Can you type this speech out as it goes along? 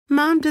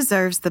Mom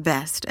deserves the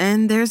best,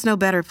 and there's no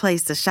better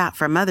place to shop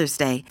for Mother's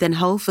Day than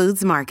Whole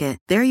Foods Market.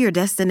 They're your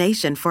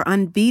destination for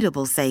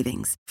unbeatable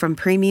savings, from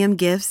premium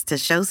gifts to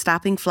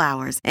show-stopping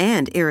flowers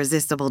and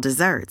irresistible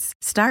desserts.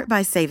 Start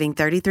by saving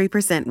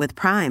 33% with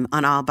Prime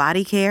on all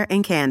body care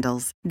and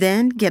candles.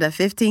 Then get a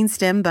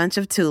 15-stem bunch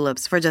of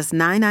tulips for just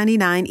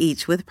 $9.99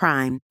 each with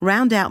Prime.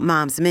 Round out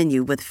Mom's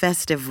menu with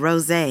festive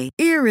rosé,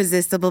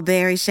 irresistible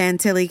berry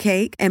chantilly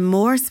cake, and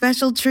more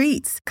special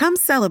treats. Come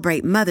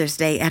celebrate Mother's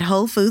Day at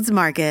Whole Foods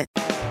Market.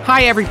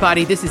 Hi,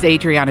 everybody. This is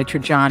Adriana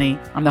Trajani.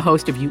 I'm the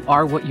host of You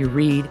Are What You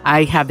Read.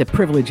 I have the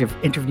privilege of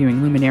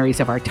interviewing luminaries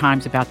of our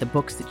times about the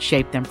books that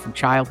shaped them from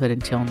childhood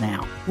until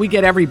now. We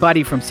get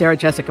everybody from Sarah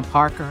Jessica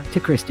Parker to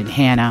Kristen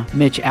Hanna,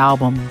 Mitch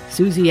Albom,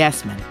 Susie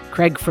Essman,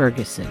 Craig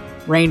Ferguson,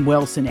 Rainn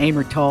Wilson,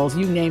 Amor Tolls,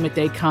 you name it,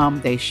 they come,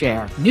 they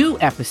share. New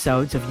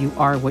episodes of You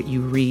Are What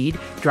You Read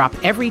drop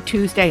every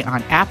Tuesday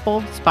on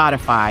Apple,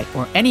 Spotify,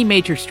 or any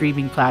major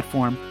streaming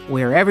platform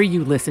wherever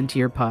you listen to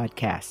your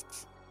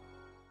podcasts.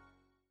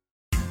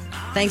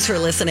 Thanks for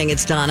listening.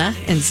 It's Donna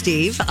and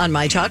Steve on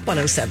My Talk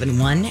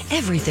 107.1,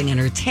 Everything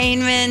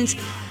Entertainment.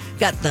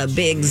 Got the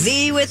Big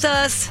Z with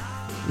us,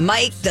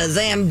 Mike the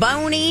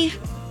Zamboni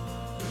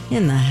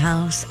in the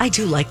house. I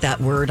do like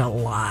that word a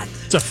lot.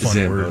 It's a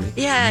fun word.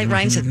 Yeah, it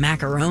rhymes with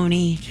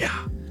macaroni.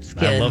 Yeah.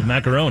 I love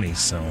macaroni,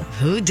 so.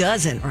 Who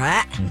doesn't,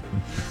 right?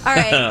 All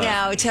right,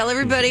 now tell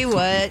everybody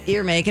what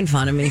you're making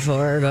fun of me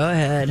for. Go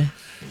ahead.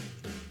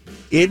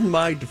 In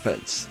my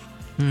defense,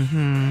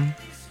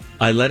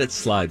 I let it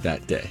slide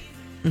that day.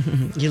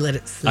 You let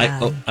it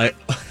slide.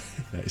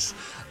 Nice.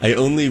 I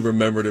only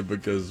remembered it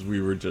because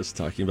we were just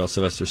talking about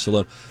Sylvester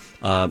Stallone.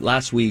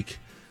 Last week,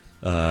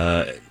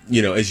 as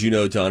you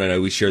know, Don and I,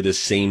 we share this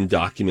same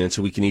document,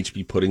 so we can each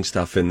be putting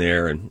stuff in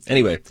there. And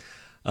anyway,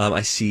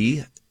 I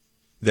see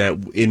that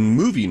in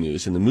movie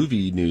news, in the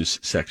movie news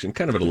section,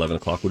 kind of at 11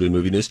 o'clock, we'll do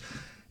movie news,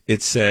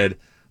 it said,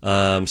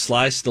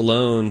 Sly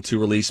Stallone to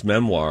release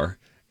memoir.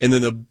 And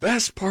then the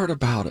best part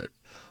about it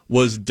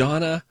was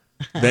Donna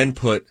then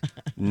put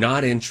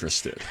not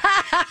interested.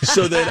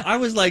 So then I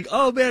was like,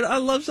 oh man, I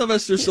love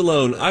Sylvester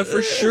Stallone. I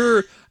for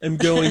sure am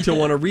going to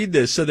want to read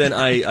this. So then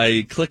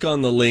I click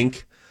on the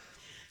link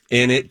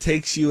and it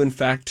takes you in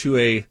fact to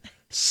a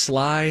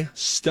Sly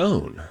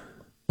Stone.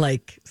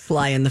 Like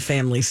Sly and the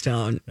Family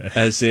Stone.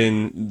 As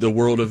in the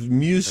world of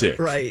music.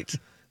 Right.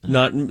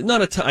 Not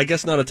a ton, I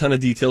guess not a ton of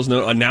details.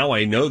 No, now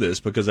I know this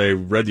because I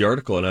read the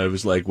article and I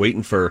was like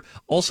waiting for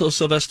also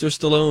Sylvester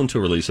Stallone to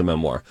release a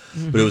memoir,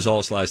 but it was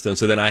all Sly Stone.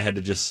 So then I had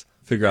to just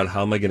figure out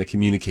how am I going to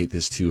communicate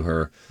this to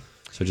her.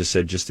 So I just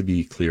said, just to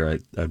be clear,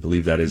 I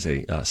believe that is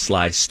a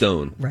Sly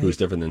Stone, right, who's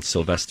different than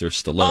Sylvester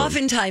Stallone.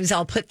 Oftentimes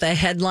I'll put the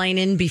headline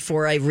in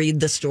before I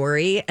read the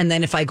story, and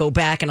then if I go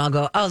back and I'll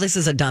go, oh, this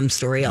is a dumb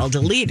story, I'll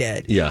delete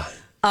it. Yeah.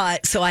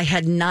 So I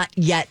had not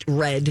yet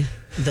read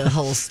the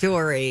whole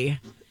story.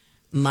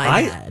 My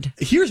bad.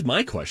 Here's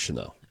my question,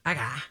 though.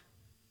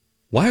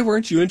 Why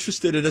weren't you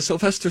interested in a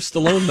Sylvester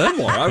Stallone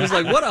memoir? I was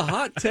like, what a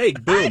hot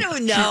take. Boom. I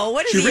don't know.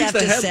 What does he have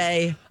to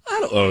say? I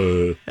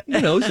don't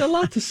he's got a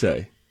lot to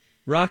say.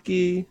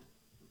 Rocky.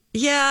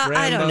 Yeah, Rambo,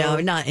 I don't know.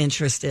 Not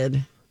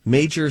interested.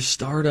 Major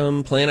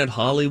stardom, Planet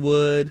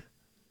Hollywood.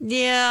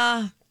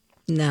 Yeah.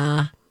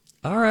 Nah.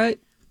 All right.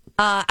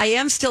 I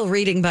am still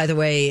reading, by the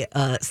way,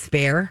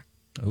 Spare.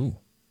 Ooh.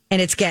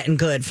 And it's getting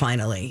good,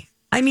 finally.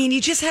 I mean,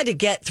 you just had to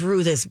get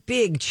through this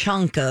big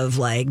chunk of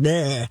like,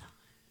 bleh.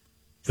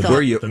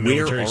 The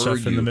military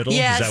stuff in the middle?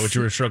 Yes. Is that what you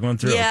were struggling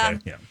through? Yeah.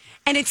 Okay. Yeah.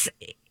 And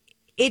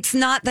it's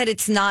not that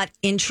it's not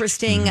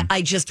interesting.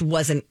 I just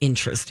wasn't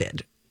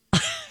interested.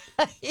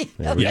 You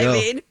know what I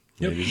mean?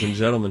 Ladies and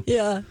gentlemen.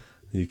 Yeah.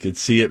 You could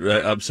see it.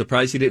 I'm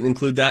surprised he didn't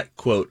include that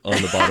quote on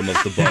the bottom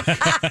of the book.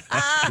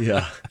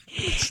 Yeah.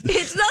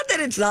 It's not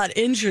that it's not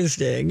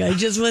interesting. I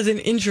just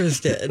wasn't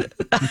interested.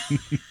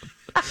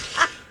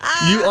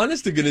 You,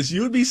 honest to goodness,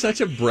 you would be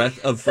such a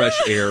breath of fresh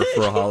air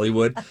for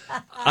Hollywood.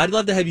 I'd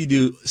love to have you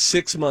do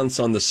 6 months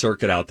on the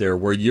circuit out there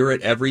where you're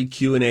at every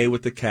Q&A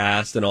with the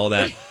cast and all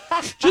that.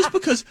 Just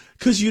because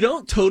you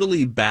don't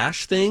totally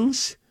bash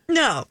things.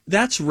 No.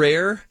 That's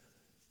rare.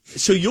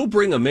 So you'll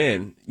bring them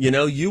in.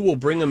 You will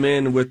bring them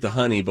in with the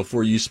honey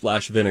before you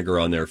splash vinegar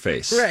on their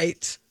face.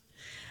 Right.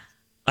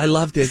 I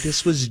loved it.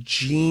 This was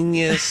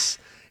genius.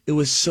 It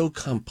was so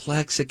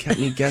complex. It kept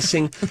me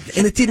guessing.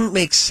 And it didn't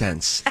make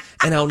sense.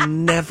 And I'll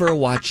never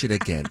watch it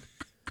again.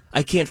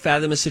 I can't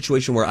fathom a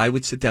situation where I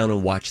would sit down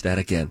and watch that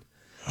again.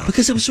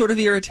 Because it was sort of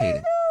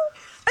irritating.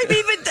 I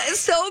mean, but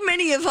so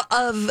many of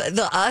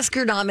the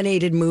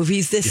Oscar-nominated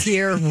movies this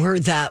year were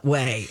that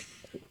way.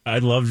 I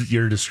loved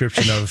your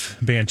description of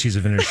Banshees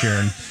of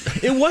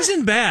Inisherin. It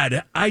wasn't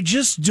bad. I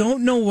just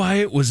don't know why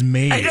it was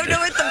made. I don't know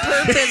what the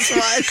purpose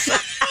was.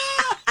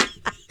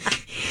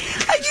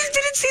 I just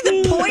didn't see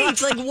the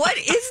point. Like, what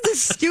is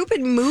this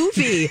stupid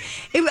movie?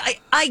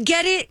 I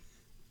get it.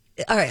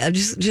 All right,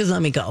 just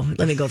let me go.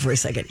 Let me go for a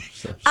second.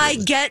 I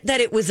get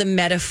that it was a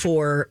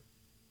metaphor.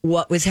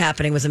 What was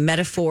happening was a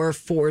metaphor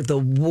for the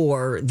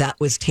war that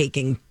was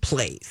taking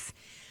place.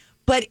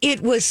 But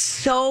it was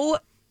so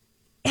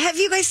Have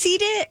you guys seen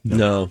it?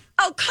 No.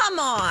 Oh, come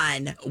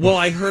on. Well,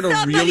 I heard a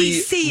Somebody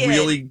see it.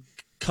 really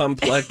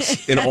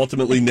complex and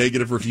ultimately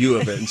negative review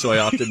of it, and so I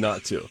opted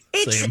not to.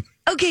 Same.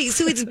 Okay,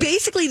 so it's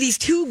basically these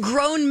two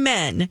grown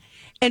men,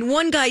 and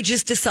one guy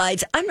just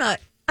decides, I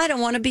don't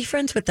want to be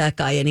friends with that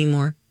guy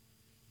anymore.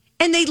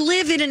 And they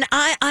live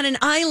on an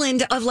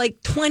island of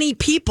like 20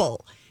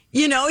 people,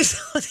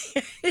 so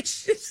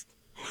it's just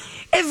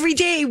every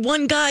day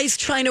one guy's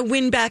trying to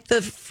win back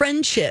the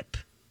friendship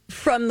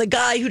from the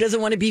guy who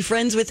doesn't want to be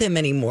friends with him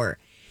anymore.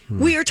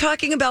 We are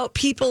talking about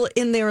people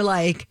in their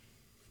like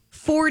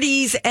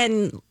 40s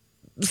and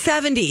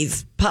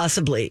 70s,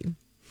 possibly.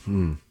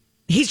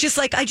 He's just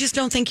like, I just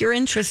don't think you're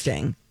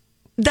interesting.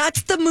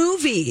 That's the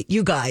movie,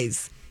 you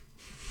guys.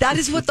 That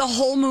is what the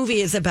whole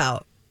movie is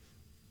about.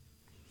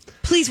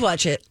 Please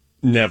watch it.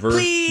 Never.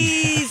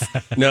 Please.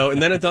 No,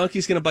 and then a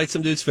donkey's going to bite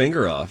some dude's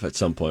finger off at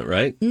some point,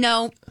 right?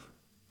 No.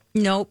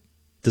 Nope.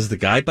 Does the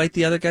guy bite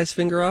the other guy's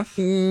finger off?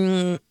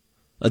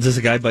 Does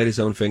the guy bite his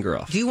own finger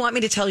off? Do you want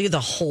me to tell you the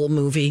whole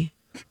movie?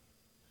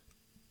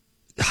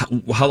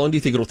 How long do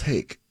you think it'll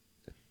take?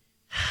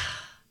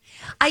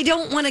 I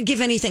don't want to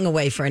give anything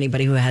away for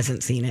anybody who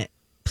hasn't seen it.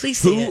 Please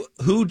see it.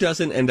 Who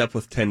doesn't end up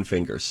with 10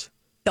 fingers?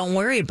 Don't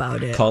worry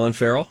about it. Colin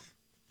Farrell?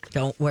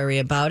 Don't worry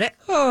about it.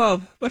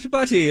 Oh,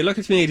 Buddy, look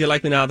at me. Do you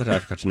like me now that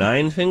I've got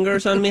 9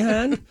 fingers on my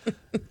hand?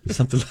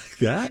 Something like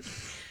that.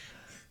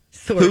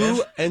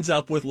 Who ends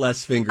up with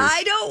less fingers?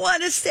 I don't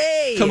want to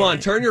say. Come on,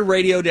 turn your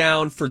radio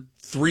down for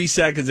 3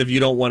 seconds if you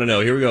don't want to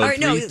know. Here we go. All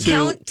right, 3,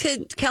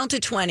 2. Count to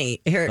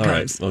 20. Here it All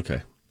comes. right,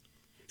 okay.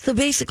 So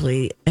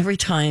basically, every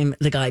time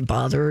the guy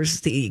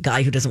bothers the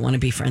guy who doesn't want to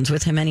be friends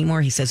with him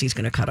anymore, he says he's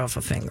going to cut off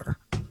a finger.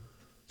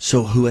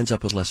 So who ends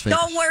up with less fingers?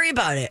 Don't worry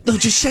about it. No,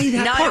 just say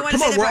that No, I part. don't wanna Come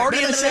say on, that we're part.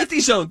 already in the safety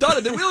zone.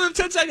 Donna, we only have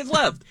 10 seconds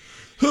left.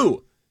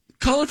 Who?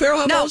 Colin Farrell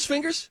have all his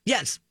fingers?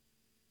 Yes.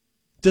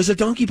 Does a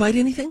donkey bite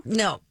anything?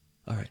 No.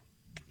 All right.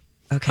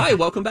 Okay. Hi,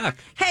 welcome back.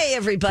 Hey,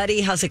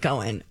 everybody. How's it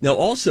going? Now,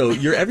 also,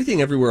 your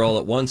Everything Everywhere All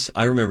at Once,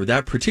 I remember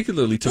that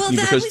particularly took me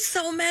That because... was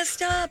so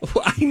messed up.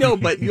 I know,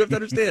 but you have to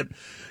understand.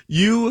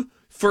 You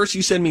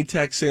send me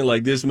text saying,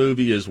 like, this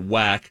movie is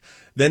whack.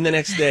 Then the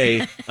next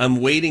day, I'm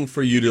waiting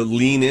for you to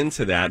lean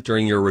into that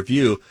during your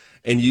review,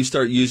 and you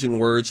start using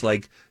words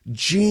like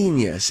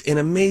genius and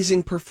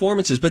amazing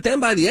performances. But then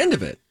by the end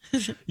of it,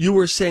 you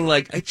were saying,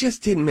 like, it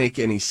just didn't make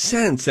any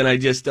sense, and I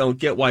just don't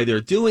get why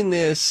they're doing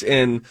this,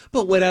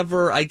 but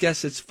whatever, I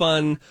guess it's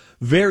fun.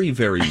 Very,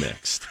 very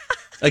mixed.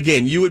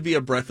 Again, you would be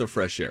a breath of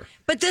fresh air.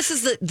 But this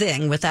is the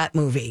thing with that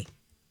movie.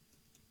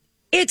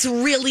 It's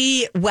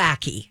really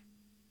wacky.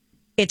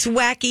 It's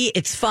wacky,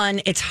 it's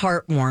fun, it's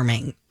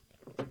heartwarming.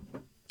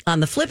 On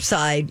the flip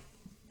side,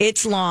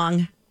 it's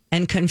long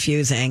and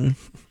confusing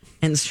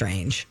and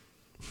strange.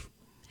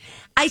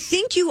 I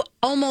think you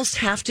almost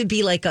have to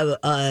be like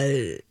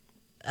a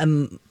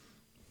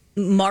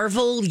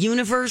Marvel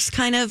Universe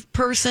kind of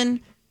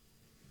person.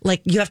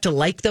 Like, you have to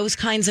like those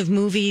kinds of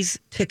movies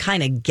to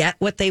kind of get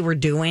what they were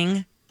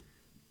doing.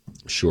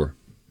 Sure.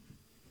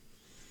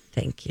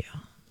 Thank you.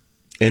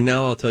 And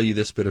now I'll tell you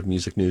this bit of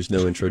music news,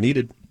 no intro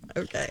needed.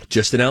 Okay.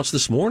 Just announced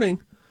this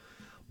morning,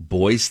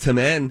 Boyz II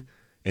Men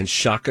and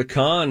Shaka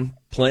Khan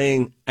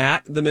playing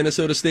at the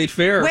Minnesota State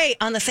Fair. Wait,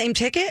 on the same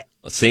ticket?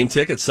 Same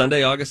ticket,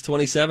 Sunday, August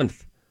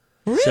 27th.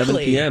 Really? 7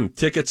 p.m.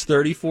 Tickets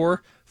 $34,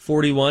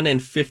 $41, and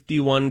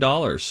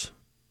 $51.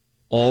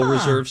 All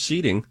reserved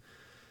seating.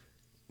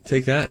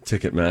 Take that,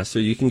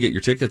 Ticketmaster. You can get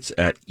your tickets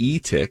at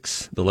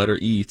etix, the letter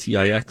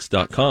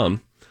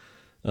ETIX.com.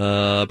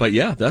 But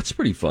yeah, that's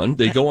pretty fun.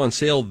 They go on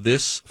sale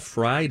this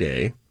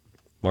Friday,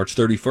 March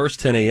 31st,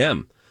 10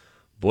 a.m.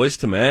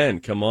 Boyz II Men,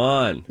 come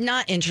on.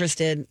 Not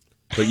interested.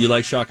 But you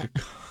like Shaka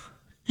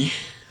Khan?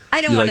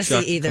 I don't You want like to see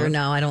Shaka either. Khan?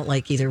 No, I don't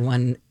like either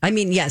one. I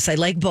mean, yes, I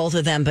like both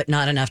of them, but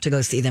not enough to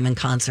go see them in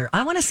concert.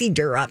 I want to see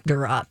Duran.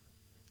 Duran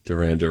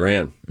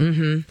Duran.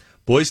 Mm-hmm.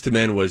 Boyz II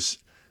Men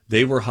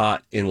they were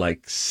hot in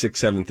like 6th,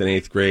 7th, and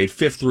 8th grade,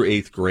 5th through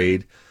 8th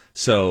grade.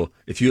 So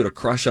if you had a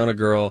crush on a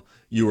girl,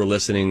 you were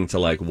listening to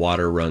like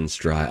Water Runs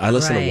Dry. I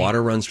listened to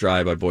Water Runs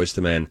Dry by Boyz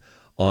II Men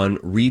on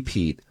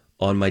repeat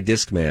on my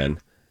Discman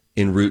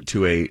en route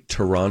to a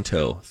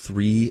Toronto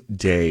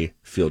 3-day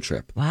field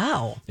trip.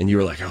 Wow. And you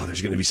were like, oh,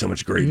 there's going to be so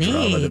much great Neat.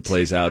 drama that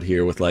plays out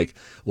here with like,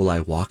 will I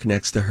walk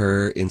next to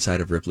her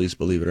inside of Ripley's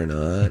Believe It or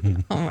Not?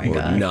 Oh, my or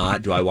God.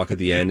 not? Do I walk at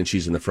the end and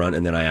she's in the front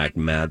and then I act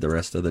mad the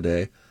rest of the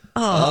day?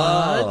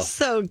 Oh, that's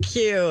so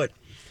cute.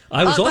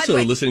 I was by the also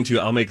way- listening to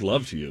I'll Make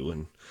Love to You,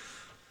 and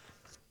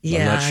Yeah,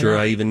 I'm not sure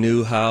know. I even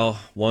knew how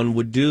one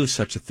would do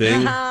such a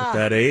thing at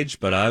that age,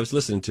 but I was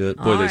listening to it.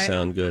 Boy, All they right.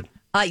 sound good.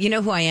 You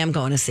know who I am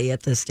going to see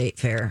at the State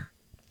Fair?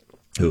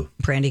 Who?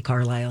 Brandy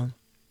Carlisle.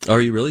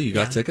 Are you really? You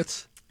got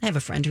tickets? I have a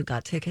friend who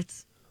got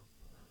tickets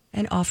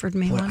and offered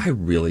me Boy, one. I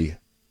really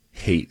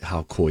hate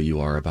how coy you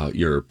are about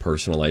your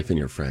personal life and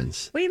your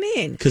friends. What do you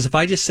mean? Because if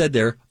I just said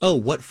there, oh,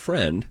 what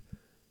friend?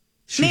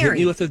 She hit Mary.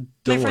 me with a,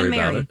 don't My worry friend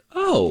about Mary. it.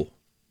 Oh,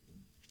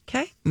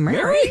 Okay.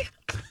 Mary?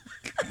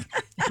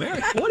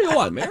 Mary, what do you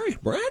want, Mary?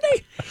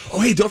 Brandy? Oh,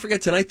 hey, don't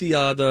forget tonight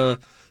the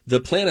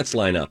planets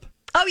line up.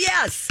 Oh,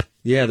 yes.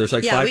 Yeah, there's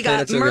like 5 we got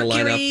planets that are going to line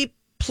up. Mercury,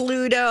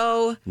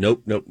 Pluto,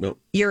 Nope.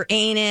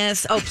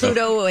 Uranus. Oh,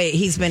 Pluto, wait,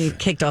 he's been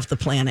kicked off the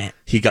planet.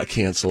 He got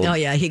canceled. Oh,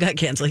 yeah, he got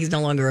canceled. He's no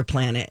longer a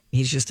planet.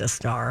 He's just a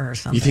star or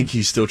something. You think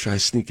he still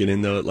tries sneaking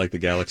in, though, at like the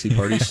galaxy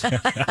parties?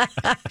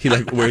 He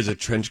like wears a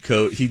trench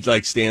coat. He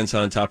like stands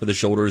on top of the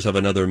shoulders of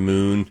another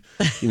moon,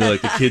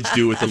 like the kids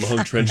do with the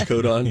long trench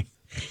coat on.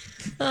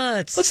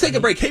 Let's take a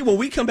break. Hey, when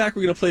we come back,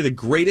 we're going to play the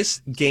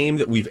greatest game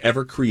that we've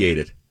ever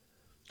created.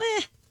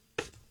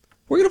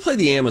 We're going to play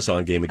the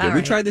Amazon game again.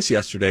 We tried this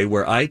yesterday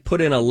where I put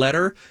in a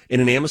letter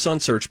in an Amazon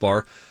search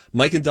bar.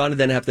 Mike and Donna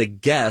then have to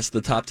guess the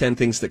top 10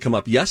 things that come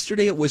up.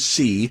 Yesterday it was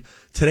C.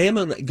 Today I'm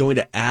going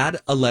to add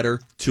a letter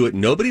to it.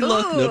 Nobody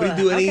look. Nobody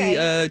do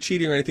any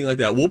cheating or anything like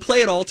that. We'll play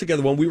it all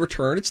together when we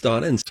return. It's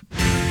Donna and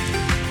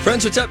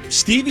friends, what's up?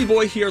 Stevie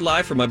Boy here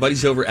live from my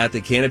buddies over at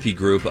the Canopy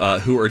Group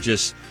who are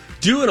just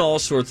doing all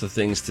sorts of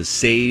things to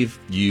save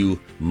you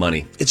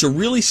money. It's a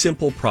really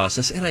simple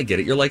process, and I get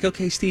it. You're like,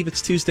 okay, Steve,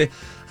 it's Tuesday.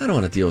 I don't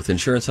want to deal with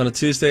insurance on a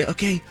Tuesday.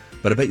 Okay,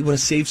 but I bet you want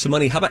to save some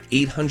money. How about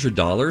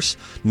 $800?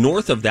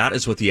 North of that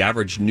is what the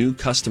average new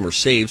customer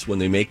saves when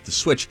they make the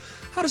switch.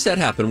 How does that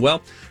happen?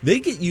 Well, they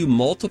get you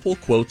multiple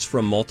quotes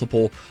from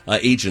multiple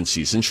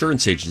agencies,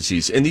 insurance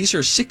agencies, and these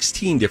are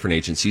 16 different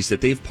agencies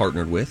that they've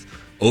partnered with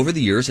over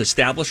the years,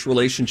 established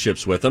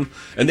relationships with them,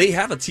 and they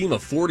have a team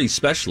of 40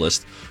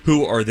 specialists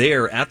who are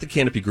there at the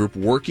Canopy Group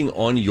working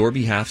on your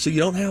behalf, so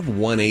you don't have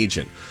one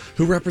agent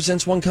who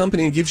represents one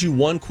company and gives you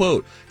one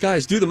quote.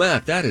 Guys, do the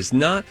math. That is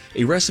not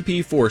a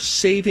recipe for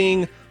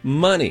saving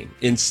money.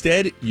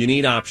 Instead, you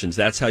need options.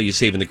 That's how you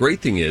save. And the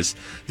great thing is,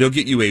 they'll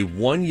get you a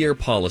 1-year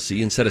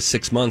policy instead of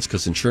 6 months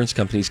because insurance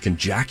companies can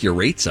jack your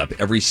rates up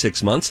every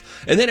 6 months.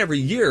 And then every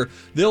year,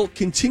 they'll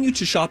continue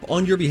to shop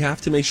on your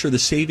behalf to make sure the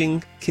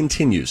saving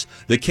continues.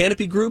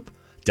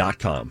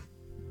 TheCanopyGroup.com.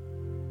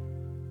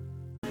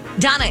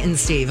 Donna and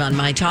Steve on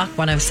My Talk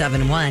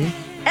 107.1.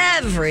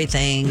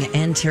 Everything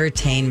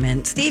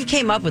entertainment. Steve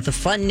came up with a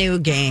fun new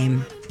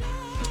game.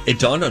 It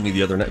dawned on me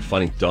the other night.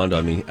 Funny, dawned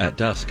on me at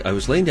dusk. I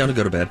was laying down to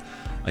go to bed.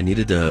 I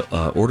needed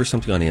to order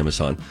something on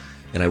Amazon,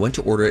 and I went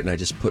to order it, and I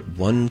just put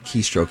one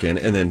keystroke in,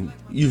 and then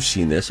you've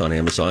seen this on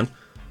Amazon.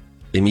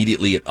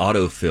 Immediately, it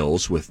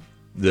autofills with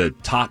the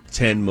top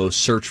 10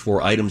 most searched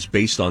for items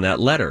based on that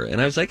letter.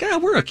 And I was like,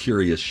 we're a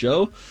curious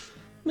show.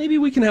 Maybe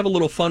we can have a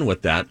little fun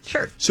with that.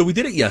 Sure. So we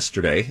did it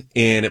yesterday,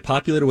 and it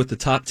populated with the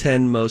top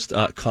 10 most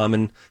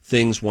common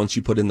things once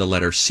you put in the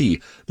letter C.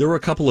 There were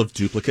a couple of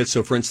duplicates.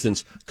 So, for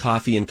instance,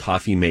 coffee and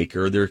coffee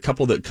maker. There are a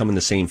couple that come in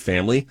the same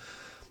family.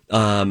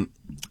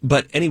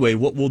 But anyway,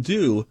 what we'll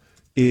do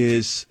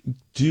is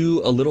do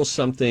a little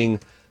something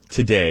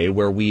today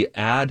where we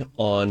add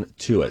on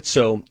to it.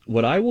 So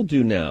what I will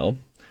do now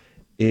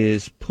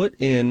is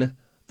put in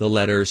the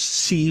letters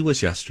C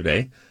was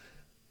yesterday.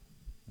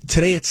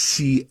 Today it's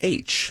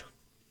CH.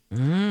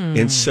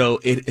 And so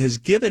it has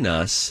given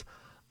us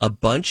a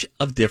bunch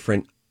of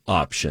different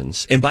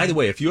options. And by the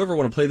way, if you ever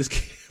want to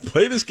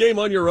play this game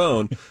on your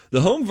own,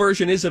 the home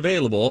version is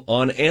available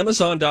on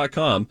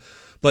Amazon.com.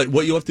 But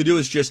what you have to do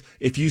is just,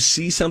 if you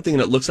see something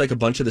and it looks like a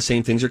bunch of the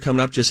same things are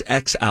coming up, just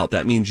X out.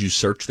 That means you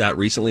searched that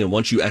recently, and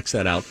once you X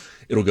that out,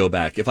 it'll go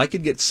back. If I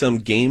could get some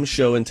game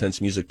show intense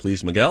music,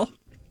 please, Miguel.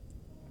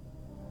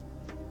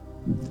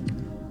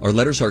 Our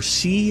letters are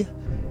C,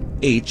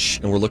 H,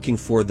 and we're looking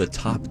for the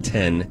top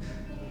 10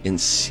 in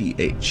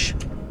CH.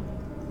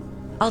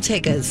 I'll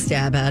take a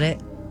stab at it.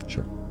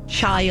 Sure.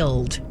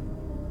 Child's,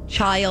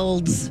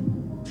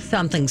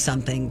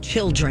 something,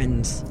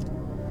 children's.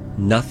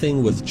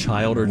 Nothing with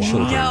child or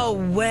children. No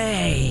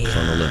way.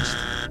 On the list.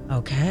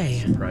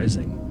 Okay.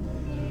 Surprising.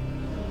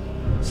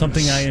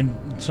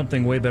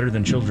 Something way better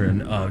than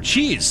children.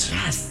 Cheese.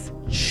 Yes.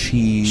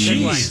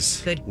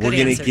 Cheese. Good We're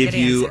going to answer, give good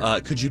you,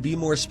 answer. could you be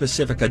more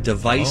specific, a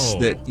device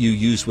that you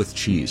use with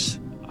cheese?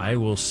 I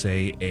will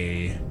say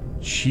a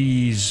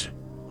cheese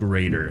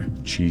grater.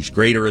 Cheese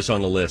grater is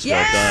on the list.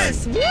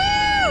 Yes. Well Woo!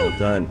 done. Well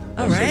done.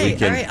 All So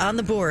right. All right. On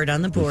the board.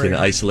 We can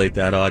isolate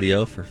that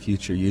audio for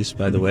future use,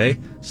 by the way.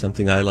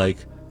 Something I like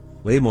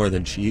way more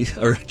than cheese,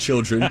 or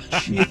children.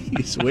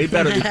 Cheese. Way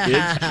better than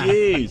kids.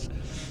 Cheese.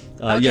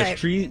 Okay. Yes,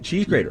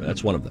 cheese grater.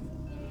 That's one of them.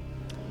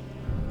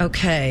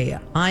 Okay.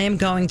 I am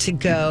going to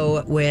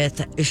go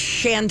with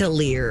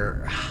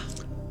chandelier.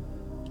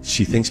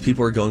 She thinks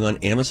people are going on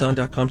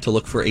Amazon.com to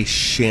look for a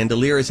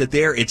chandelier. Is it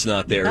there? It's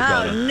not there, Oh,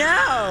 Donna.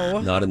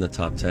 no. Not in the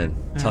top 10.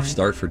 Tough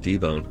start for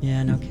D-Bone.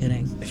 Yeah, no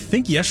kidding. I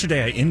think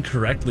yesterday I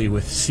incorrectly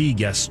with C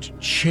guessed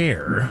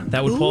chair.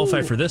 That would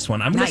qualify for this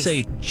one. I'm going to Nice.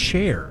 say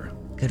chair.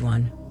 Good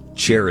one.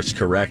 Chair is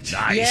correct.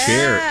 Nice. Yes.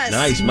 Chair.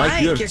 Nice.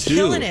 Mike, you have you're two.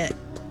 killing it.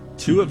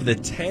 2 of the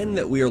 10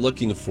 that we are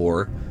looking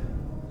for,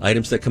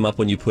 items that come up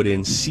when you put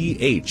in CH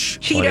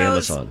on Cheetos.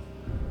 Amazon.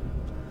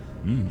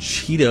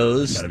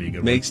 Cheetos Gotta be a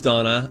good makes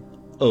Donna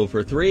 0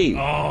 for 3.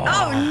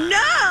 Oh,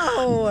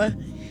 no.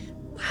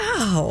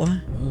 Wow.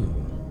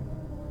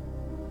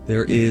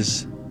 There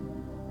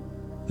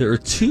are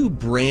 2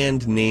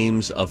 brand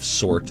names of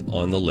sort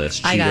on the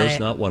list. I got Cheetos, it.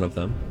 not one of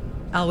them.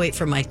 I'll wait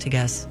for Mike to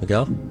guess.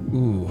 Miguel?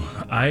 Ooh,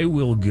 I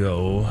will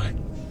go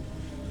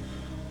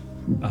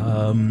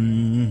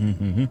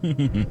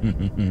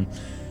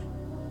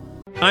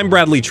I'm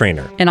Bradley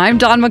Trainer. And I'm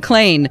Don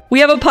McClain. We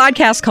have a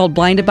podcast called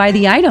Blinded by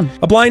the Item.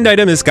 A blind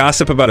item is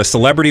gossip about a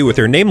celebrity with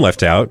their name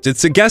left out.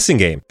 It's a guessing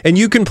game, and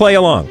you can play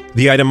along.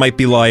 The item might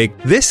be like,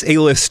 this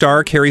A-list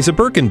star carries a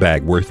Birkin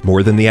bag worth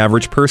more than the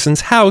average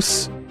person's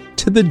house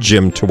to the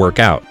gym to work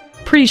out.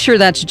 Pretty sure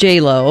that's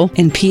J-Lo.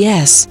 And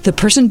P.S. the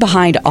person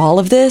behind all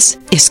of this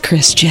is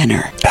Kris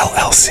Jenner,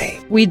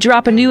 LLC. We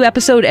drop a new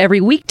episode every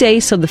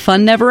weekday so the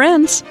fun never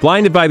ends.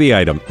 Blinded by the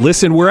Item.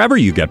 Listen wherever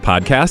you get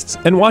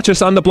podcasts and watch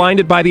us on the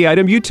Blinded by the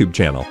Item YouTube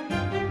channel.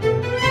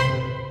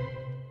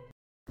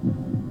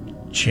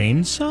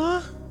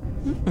 Chainsaw?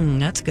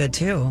 That's good,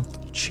 too.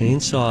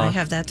 Chainsaw. I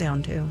have that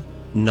down, too.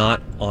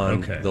 Not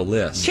on the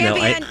list.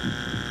 Champion!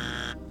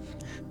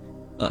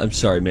 I'm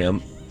sorry,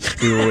 ma'am.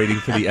 We were waiting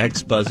for the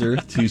X buzzer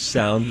to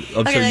sound. I'm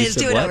Okay, sorry, you let's said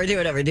do it what? over, do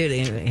it over, do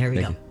it. Here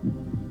we go.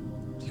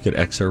 You could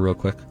X her real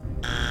quick.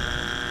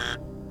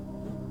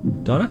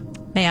 Donna?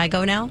 May I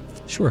go now?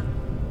 Sure.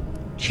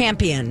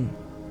 Champion.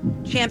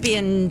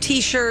 Champion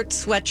t-shirt,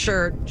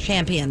 sweatshirt,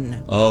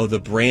 champion. Oh, the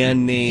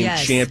brand name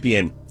Yes.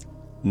 Champion.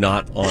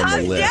 Not on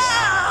the list.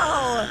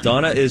 No!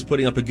 Donna is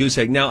putting up a goose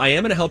egg. Now, I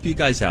am going to help you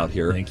guys out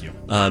here. Thank you.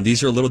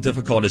 These are a little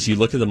difficult as you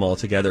look at them all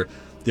together.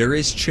 There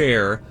is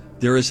chair.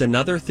 There is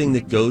another thing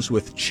that goes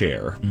with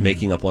chair,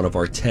 making up one of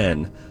our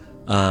 10.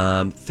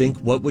 Think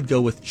what would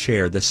go with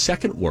chair. The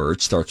second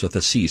word starts with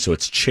a C, so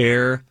it's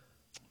chair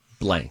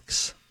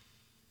blanks.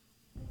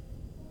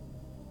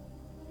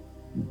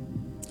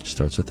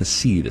 Starts with a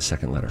C, the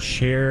second letter.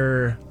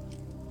 Chair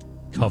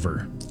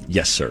cover.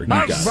 Yes, sir. You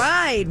All got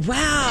right.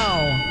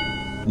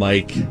 Wow. it.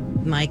 Mike,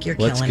 Mike, you're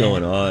what's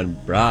killing going it. on?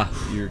 Brah,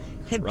 you're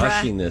Hey,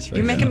 rushing bruh, this right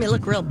You're making now. me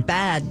look real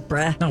bad,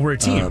 bruh. No, we're a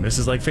team. This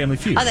is like Family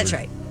Feud. Oh, that's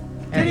right.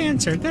 Good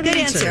answer. Good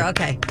answer.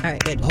 Okay. All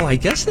right, good. Oh, I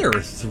guess there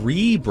are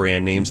 3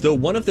 brand names, though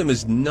one of them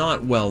is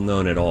not well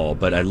known at all,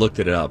 but I looked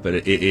it up, but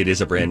it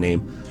is a brand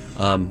name.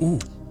 Sorry.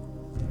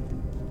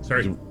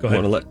 Go I want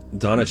ahead. to let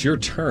Donna, it's your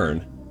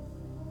turn.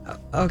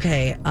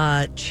 Okay.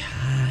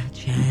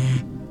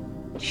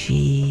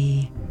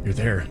 You're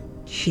there,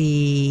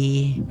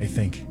 I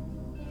think.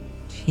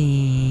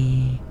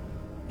 I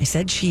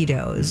said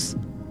Cheetos.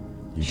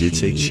 You did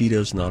say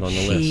Cheetos not on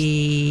the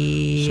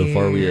list. So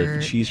far we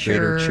have cheese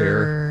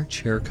grater,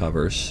 chair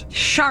covers.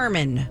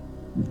 Charmin.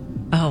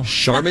 Oh.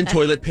 Charmin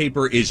toilet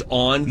paper is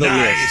on the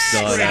list,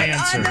 Donna. Great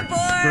answer. On the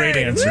board. Great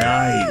answer.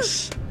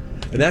 Nice.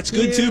 And that's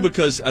good too,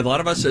 because a lot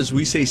of us, as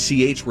we say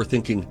CH, we're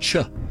thinking ch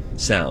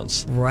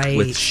sounds. Right.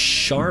 With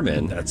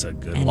Charmin, That's a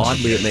good And one.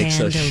 oddly it makes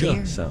a sh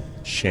chandelier. sound.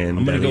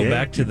 I'm going to go Chandelier.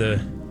 back to the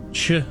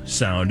ch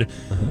sound.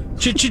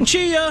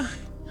 Chia.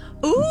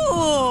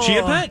 Ooh.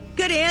 Chia Pet?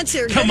 Good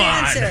answer. Come good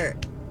on. answer.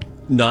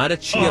 Not a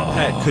chia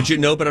pet. Could you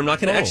know? But I'm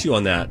not going to X you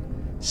on that.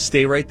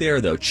 Stay right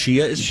there, though.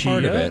 Chia is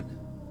part of Chia? it.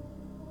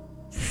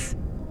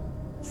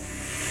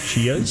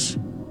 Chias?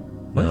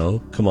 No,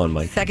 come on,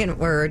 Mike. Second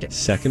word.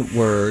 Second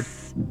word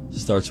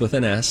starts with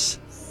an S.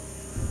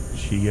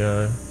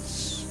 Chia.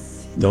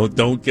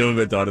 Don't give him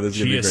a Donna. This is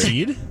gonna be Chia great.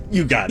 seed?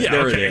 You got it. Yeah,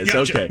 there okay, it is.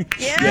 gotcha. Okay.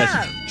 Yeah.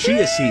 Yes.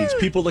 Chia seeds.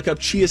 People look up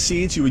chia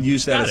seeds. You would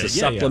use that Got as a it.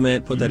 Yeah, yeah.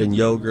 supplement. Put that in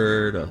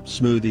yogurt, a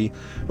smoothie.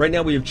 Right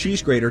now we have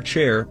cheese grater,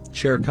 chair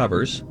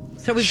covers.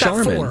 So we've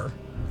Charmin. got 4.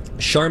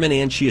 Charmin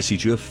and chia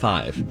seeds. You have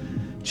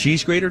 5.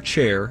 Cheese grater,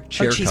 chair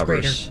cheese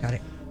covers. grater. Got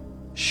it.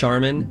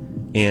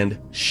 Charmin and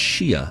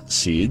chia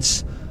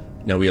seeds.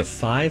 Now we have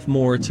 5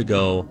 more to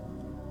go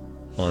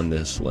on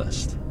this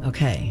list.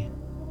 Okay.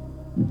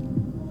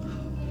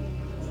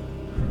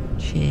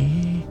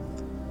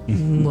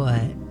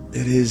 What?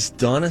 It is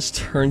Donna's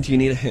turn. Do you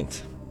need a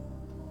hint?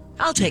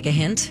 I'll take a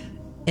hint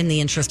in the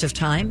interest of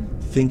time.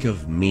 Think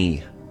of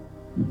me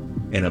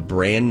and a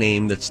brand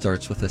name that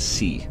starts with a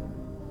C.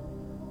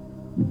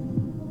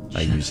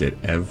 I use it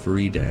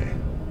every day.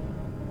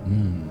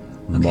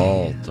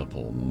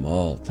 Multiple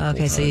Okay,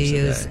 times so you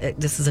a use day.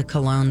 this is a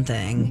cologne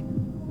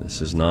thing.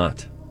 This is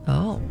not.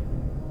 Oh.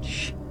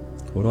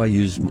 What do I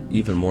use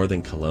even more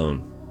than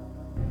cologne?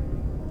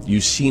 You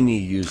see me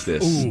use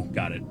this. Ooh,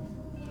 got it.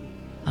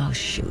 Oh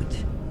shoot.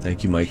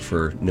 Thank you, Mike,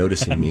 for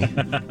noticing me.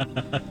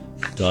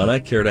 Donna,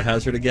 care to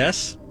hazard a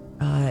guess?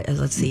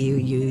 Let's see, you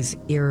use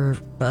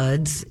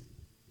earbuds.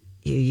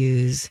 You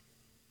use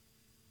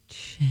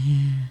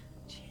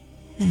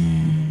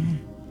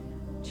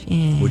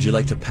Would you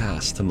like to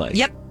pass to Mike?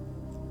 Yep.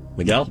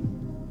 Miguel?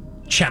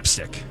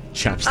 Chapstick.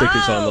 Chapstick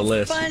is on the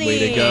list. Funny.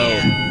 Way to go.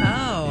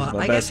 Oh, He's my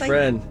I best guess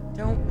friend. I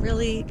don't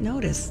really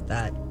notice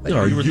that. But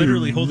Are You were you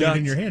literally holding it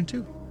in nuts? your hand,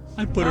 too.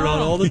 I put it on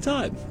all the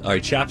time. All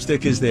right,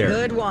 chapstick is there.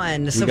 good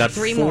one. We So got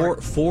 3 four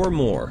more. 4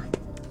 more.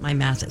 My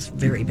math is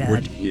very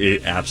bad.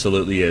 It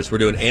absolutely is. We're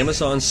doing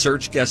Amazon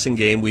search guessing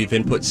game. We've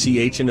input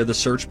CH into the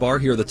search bar.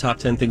 Here are the top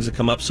 10 things that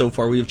come up so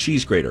far. We have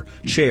cheese grater,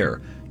 chair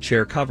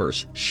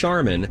covers,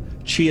 Charmin,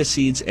 chia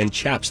seeds, and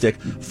chapstick.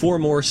 4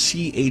 more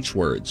CH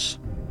words.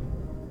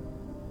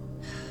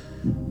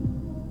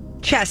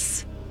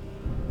 Chess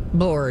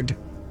board.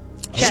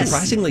 Chess.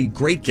 Surprisingly,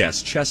 great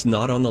guess. Chess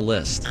not on the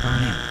list.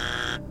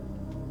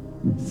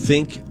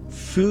 Think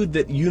food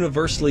that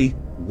universally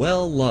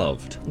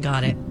well-loved.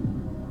 Got it.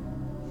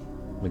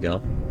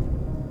 Miguel?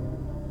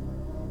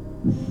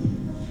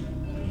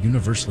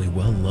 Universally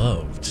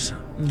well-loved.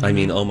 I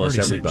mean, almost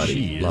Already said everybody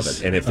cheese. love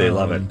it. And if they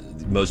love it,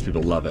 most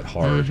people love it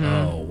hard.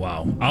 Oh,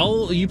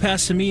 wow. You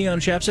pass to me on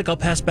chapstick, I'll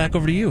pass back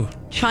over to you.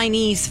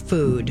 Chinese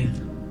food.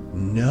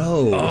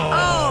 No.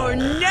 Oh,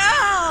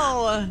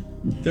 no!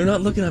 They're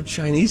not looking up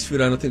Chinese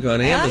food, I don't think,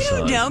 on Amazon. I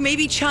don't know.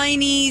 Maybe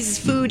Chinese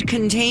food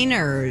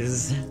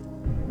containers.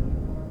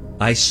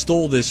 I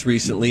stole this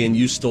recently, and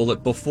you stole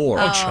it before.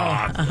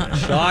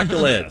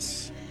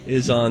 Chocolates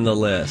is on the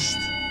list.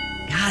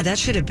 God, that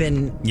should have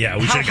been. Yeah,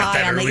 we should have got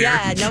that earlier.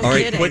 Yeah, no All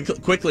right,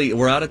 kidding. quickly,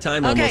 we're out of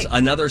time almost.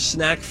 Another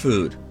snack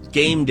food.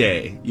 Game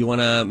day. You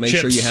want to make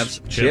sure you have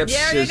chips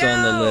is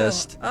on the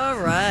list. All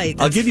right.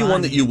 I'll give you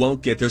one that you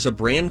won't get. There's a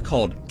brand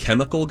called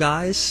Chemical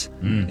Guys,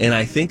 and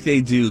I think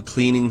they do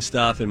cleaning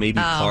stuff and maybe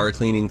car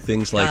cleaning,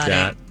 things like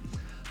that.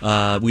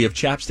 We have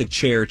chapstick,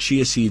 chair,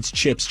 chia seeds,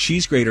 chips,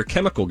 cheese grater,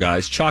 Chemical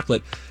Guys,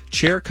 chocolate,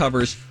 chair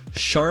covers,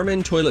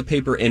 Charmin toilet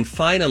paper, and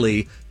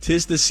finally,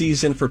 'tis the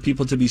season for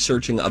people to be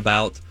searching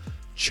about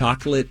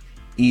chocolate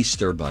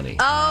Easter bunny.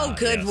 Oh,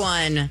 good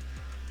one.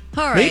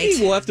 All right.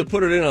 Maybe we'll have to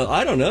put it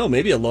in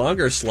maybe a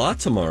longer slot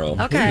tomorrow.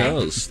 Okay. Who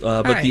knows?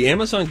 But the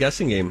Amazon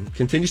guessing game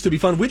continues to be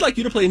fun. We'd like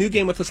you to play a new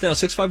game with us now.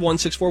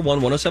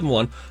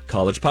 651-641-1071.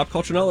 College pop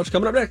culture knowledge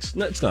coming up next.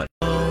 No, it's not.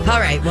 All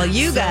right. Well,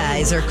 you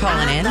guys are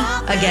calling in.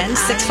 Again,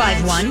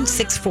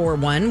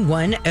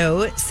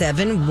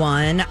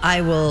 651-641-1071.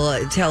 I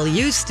will tell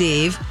you,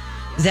 Steve,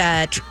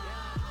 that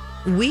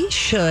we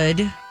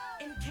should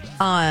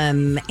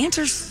read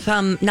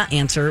some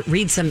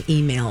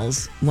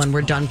emails when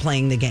we're done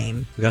playing the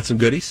game. We got some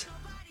goodies?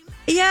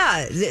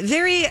 Yeah,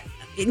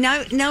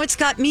 now it's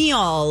got me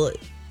all.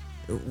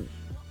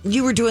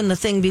 You were doing the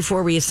thing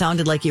before where you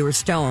sounded like you were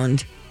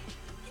stoned.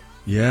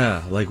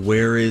 Yeah, like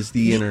where is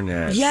the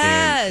internet?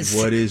 Yes.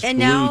 And what is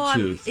and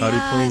Bluetooth? How do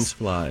planes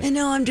fly? And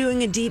now I'm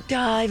doing a deep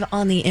dive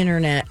on the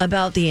internet,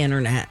 about the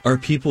internet. Are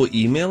people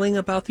emailing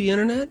about the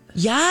internet?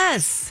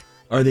 Yes.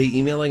 Are they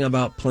emailing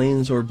about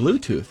planes or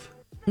Bluetooth?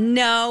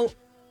 No,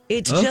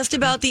 it's just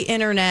about the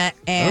internet,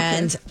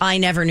 and I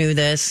never knew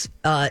this,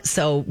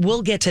 so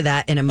we'll get to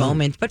that in a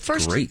moment. But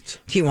first, do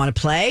you want to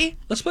play?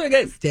 Let's play a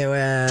game. Let's do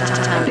it.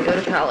 Time to go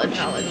to college.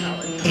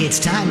 It's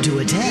time to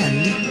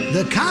attend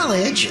the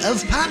College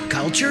of Pop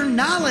Culture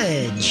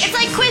Knowledge. It's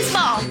like quiz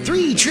ball.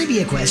 3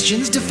 trivia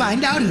questions to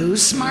find out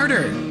who's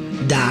smarter.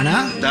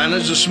 Donna?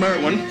 Donna's a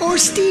smart one. Or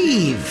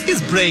Steve?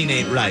 His brain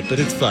ain't right, but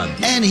it's fun.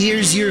 And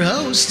here's your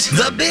host,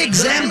 the Big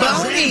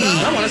Zamboni.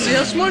 I want to see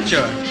how smart you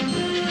are.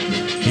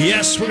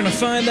 Yes, we're going to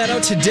find that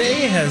out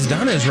today as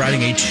Donna is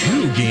riding a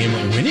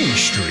 2-game winning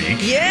streak.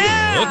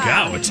 Yeah! Look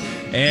out.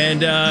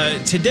 And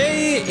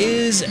today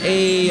is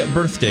a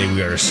birthday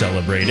we are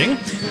celebrating.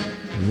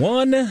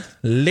 One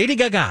Lady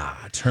Gaga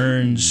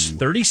turns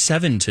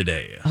 37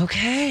 today.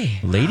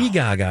 Okay. Lady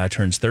Gaga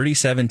turns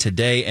 37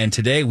 today, and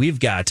today we've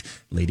got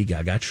Lady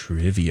Gaga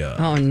trivia.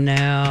 Oh,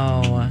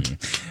 no.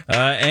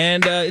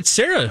 And it's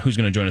Sarah who's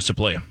going to join us to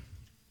play.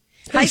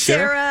 Hi,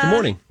 Sarah. Good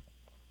morning.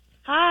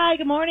 Hi,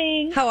 good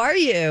morning. How are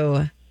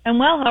you? I'm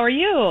well. How are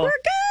you? We're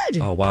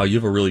good. Oh, wow. You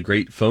have a really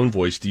great phone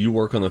voice. Do you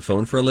work on the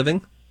phone for a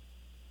living?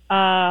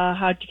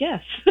 How'd you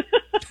guess?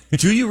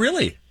 Do you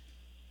really?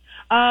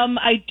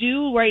 I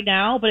do right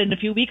now, but in a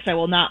few weeks I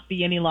will not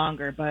be any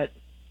longer. But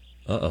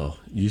Uh-oh.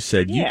 You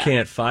said, you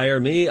can't fire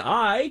me.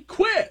 I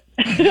quit.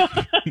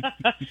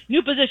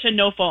 New position,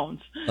 no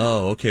phones.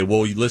 Oh, okay.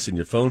 Well, listen,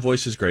 your phone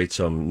voice is great,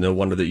 so no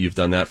wonder that you've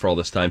done that for all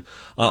this time.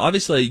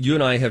 Obviously, you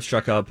and I have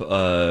struck up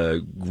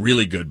a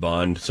really good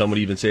bond. Some would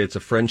even say it's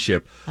a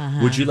friendship.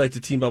 Would you like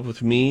to team up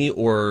with me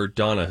or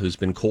Donna, who's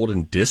been cold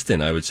and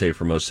distant, I would say,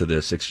 for most of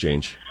this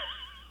exchange?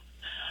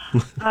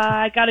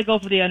 I got to go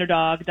for the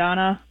underdog,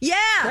 Donna.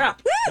 Yeah.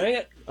 Dang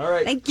it. All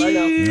right. Thank you.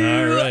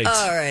 All right.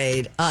 All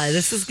right.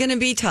 This is going to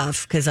be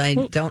tough because I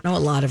don't know a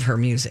lot of her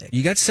music.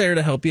 You got Sarah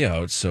to help you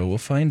out, so we'll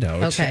find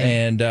out.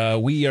 Okay.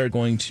 And we are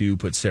going to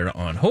put Sarah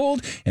on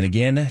hold. And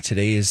again,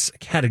 today's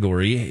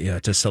category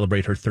to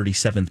celebrate her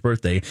 37th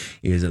birthday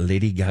is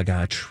Lady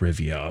Gaga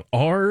trivia.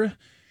 Are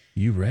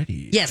you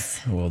ready?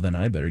 Yes. Well, then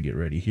I better get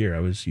ready here. I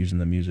was using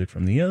the music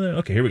from the other.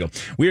 Okay, here we go.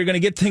 We are going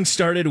to get things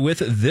started with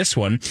this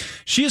one.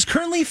 She is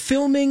currently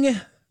filming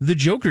the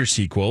Joker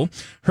sequel.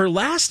 Her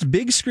last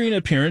big screen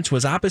appearance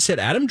was opposite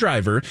Adam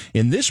Driver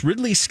in this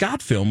Ridley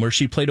Scott film where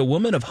she played a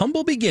woman of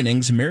humble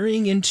beginnings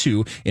marrying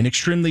into an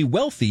extremely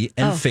wealthy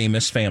and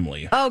famous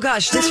family. Oh,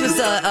 gosh. This was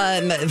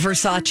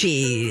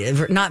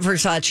Versace. Not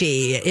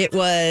Versace. It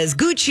was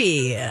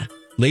Gucci.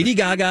 Lady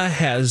Gaga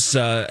has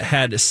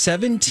had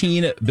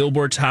 17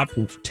 Billboard Top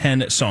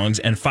 10 songs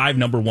and 5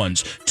 number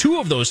ones. 2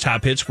 of those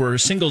top hits were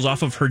singles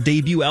off of her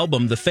debut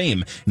album, The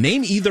Fame.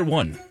 Name either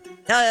one.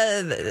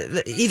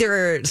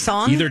 Either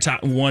song? Either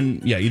top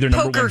one. Yeah, either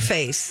number one. Poker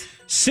Face.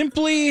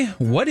 Simply,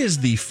 what is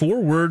the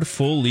 4-word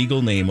full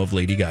legal name of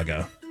Lady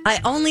Gaga? I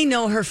only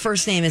know her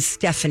first name is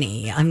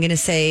Stephanie. I'm going to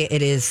say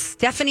it is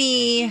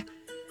Stephanie.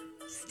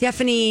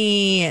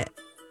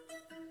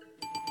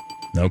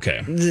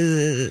 Okay.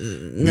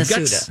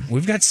 Nasuda.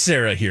 We've got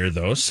Sarah here,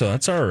 though, so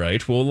that's all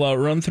right. We'll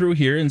run through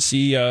here and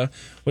see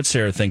what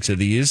Sarah thinks of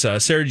these.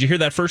 Sarah, did you hear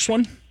that first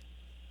one?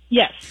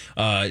 Yes.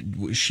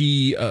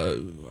 She,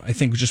 I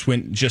think, just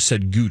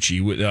said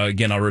Gucci.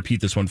 Again, I'll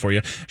repeat this one for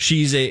you.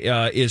 She's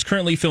is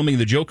currently filming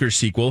the Joker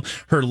sequel.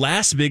 Her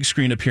last big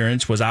screen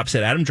appearance was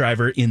opposite Adam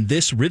Driver in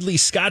this Ridley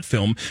Scott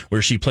film,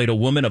 where she played a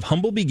woman of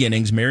humble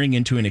beginnings marrying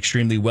into an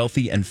extremely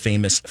wealthy and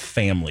famous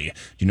family.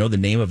 Do you know the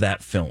name of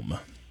that film?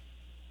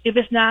 If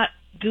it's not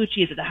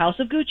Gucci, is it the House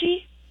of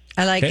Gucci?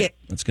 I like it.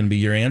 That's going to be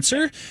your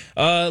answer.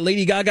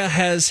 Lady Gaga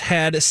has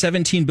had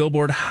 17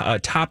 Billboard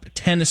top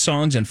 10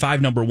 songs and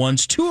 5 number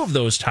ones. 2 of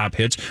those top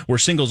hits were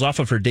singles off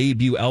of her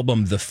debut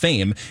album, The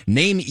Fame.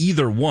 Name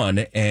either one,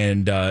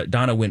 and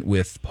Donna went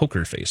with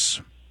Poker Face.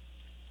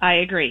 I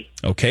agree.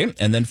 Okay,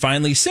 and then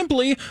finally,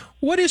 simply,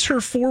 what is her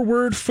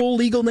 4-word full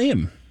legal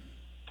name?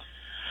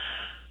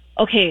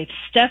 Okay, it's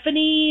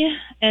Stephanie,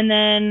 and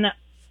then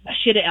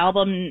she had an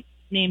album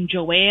named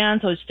Joanne,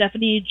 so it's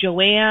Stephanie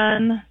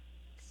Joanne.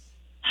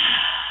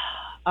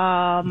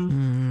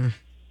 And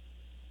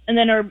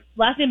then her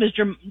last name is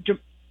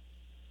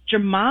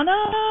Germana.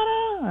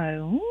 I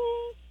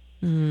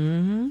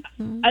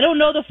don't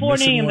know the 4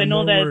 names. I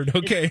know that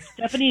it's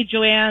Stephanie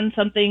Joanne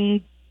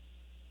something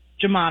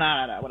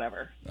Germana,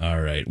 whatever.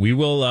 All right, we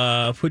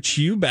will put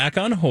you back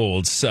on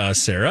hold,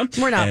 Sarah.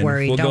 We're not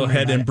worried. We'll Don't go worry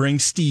ahead about and it. bring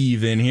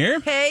Steve in here.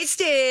 Hey,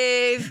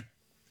 Steve.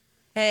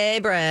 Hey,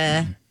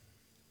 bruh.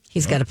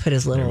 He's got to put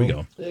his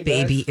little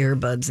baby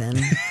earbuds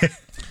in.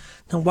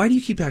 Now, why do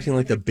you keep acting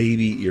like the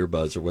baby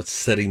earbuds are what's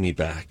setting me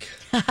back?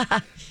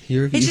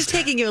 It's just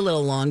taking you a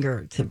little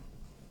longer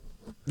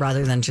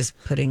rather than just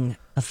putting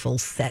a full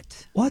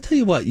set. Well, I'll tell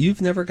you what,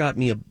 you've never got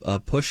me a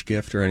push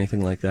gift or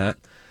anything like that.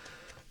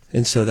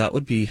 And so that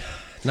would be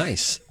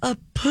nice. A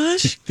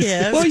push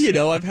gift?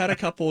 Well, I've had a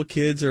couple of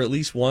kids, or at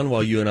least one,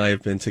 while you and I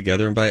have been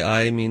together. And by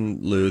I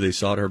mean Lou, they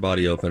sawed her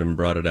body open and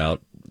brought it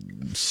out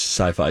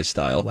sci-fi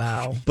style.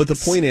 Wow. But the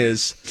point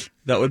is,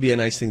 that would be a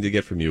nice thing to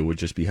get from you, would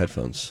just be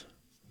headphones.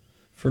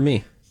 For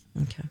me.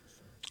 Okay.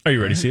 Are you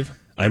ready, Steve?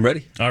 I'm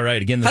ready. All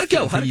right. Again, How'd it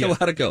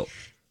go?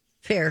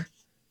 Fair.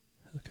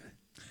 Okay.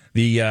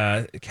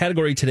 The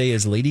category today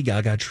is Lady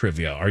Gaga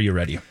trivia. Are you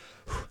ready?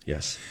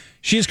 Yes.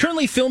 She is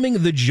currently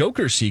filming the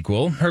Joker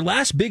sequel. Her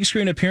last big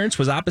screen appearance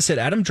was opposite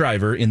Adam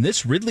Driver in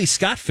this Ridley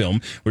Scott film,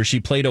 where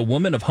she played a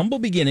woman of humble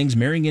beginnings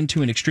marrying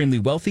into an extremely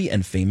wealthy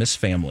and famous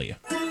family.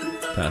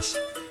 Pass.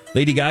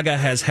 Lady Gaga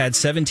has had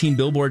 17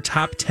 Billboard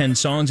top 10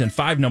 songs and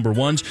 5 number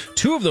ones.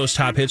 2 of those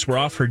top hits were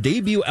off her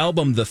debut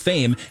album, The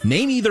Fame.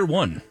 Name either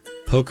one.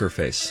 Poker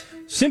Face.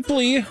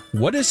 Simply,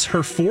 what is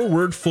her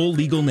 4-word full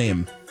legal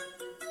name?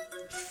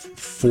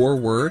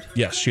 4-word?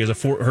 Yes, she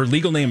has her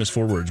legal name is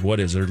 4 words. What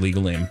is her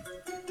legal name?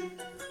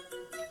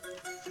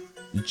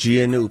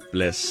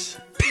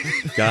 Giannoupoulos.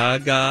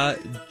 Gaga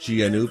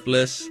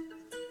Giannoupoulos.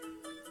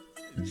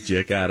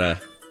 Jacata.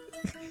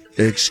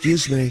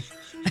 Excuse me.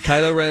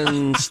 Kylo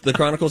Ren's The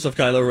Chronicles of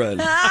Kylo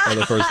Ren are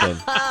the first one.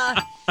 Wow.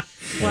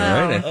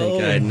 All right, I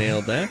think I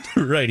nailed that.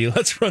 Righty,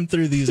 let's run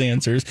through these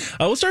answers.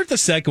 We'll start the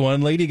second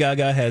one. Lady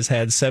Gaga has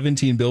had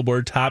 17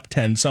 Billboard top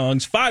 10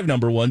 songs, 5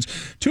 number ones.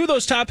 2 of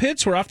those top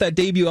hits were off that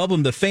debut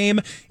album, The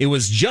Fame. It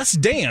was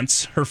Just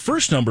Dance, her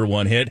first number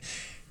 1 hit,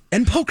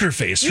 and Poker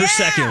Face, her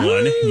second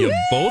one. You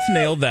both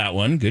nailed that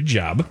one. Good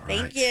job.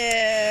 Thank you.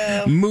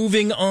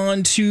 Moving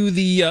on to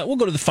we'll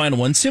go to the final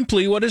one.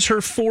 Simply, what is her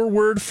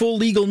 4-word full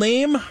legal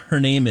name? Her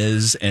name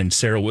is, and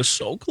Sarah was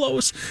so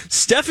close,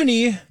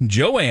 Stephanie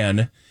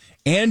Joanne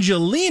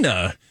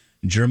Angelina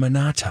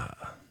Germanata.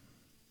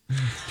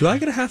 Do I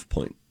get a half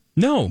point?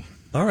 No.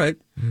 All right.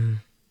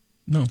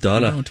 No.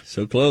 Donna,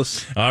 so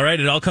close. All right,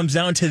 it all comes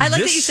down to I like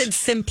this. that you said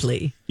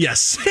simply. Yes.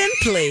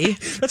 Simply.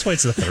 That's why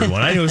it's the third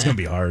one. I knew it was going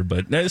to be hard,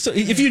 but so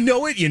if you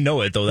know it, you know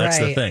it, though. That's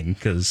the Right. thing,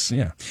 because,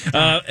 yeah.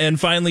 And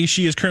finally,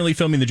 she is currently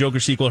filming the Joker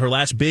sequel. Her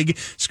last big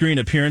screen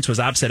appearance was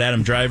opposite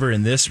Adam Driver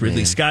in this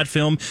Ridley Scott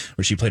film,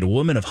 where she played a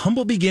woman of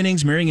humble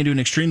beginnings marrying into an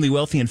extremely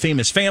wealthy and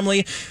famous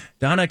family.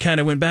 Donna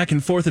kind of went back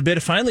and forth a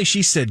bit. Finally,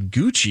 she said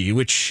Gucci,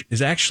 which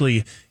is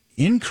actually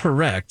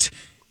incorrect.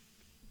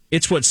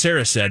 It's what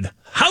Sarah said.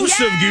 House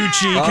of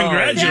Gucci.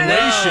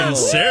 Congratulations,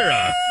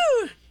 Sarah.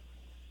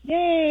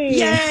 Yay!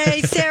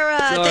 Yay, Sarah.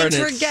 Darn Thanks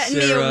for it, getting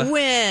Sarah. me a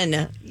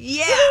win.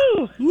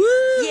 Yeah. Woo!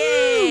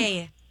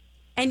 Yay.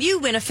 And you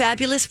win a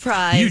fabulous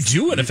prize. You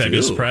do win a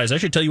fabulous do. prize. I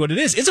should tell you what it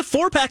is. It's a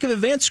 4-pack of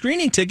advanced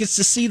screening tickets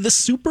to see the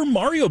Super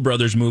Mario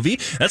Brothers movie.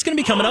 That's going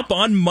to be coming up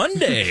on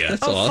Monday.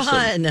 That's Oh,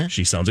 awesome. fun.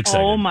 She sounds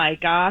excited. Oh my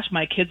gosh,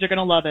 my kids are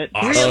gonna love it.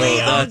 Awesome.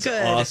 Really? Oh, that's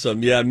good.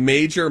 awesome. Yeah,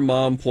 major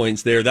mom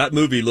points there. That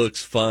movie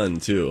looks fun,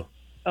 too.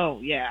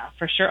 Oh yeah,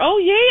 for sure. Oh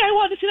yay! I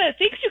want to see that.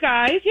 Thanks, you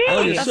guys. Yay!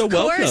 Oh, you're so Of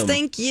course, welcome.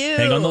 thank you.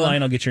 Hang on the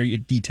line. I'll get your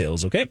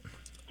details, okay?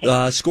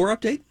 Score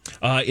update?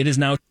 It is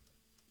now...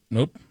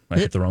 Nope. I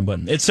hit the wrong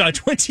button. It's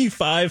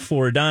 25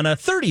 for Donna,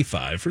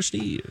 35 for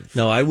Steve.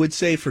 Now, I would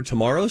say for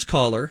tomorrow's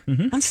caller,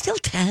 I'm still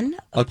 10.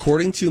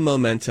 according to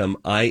momentum,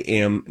 I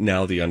am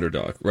now the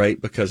underdog, right?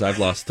 Because I've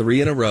lost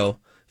 3 in a row.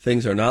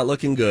 Things are not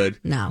looking good.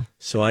 No.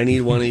 So I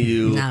need one of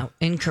you No,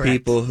 incorrect.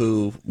 people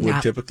who would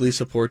No. typically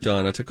support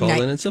Donna to call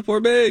No. in and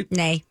support me.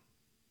 Nay.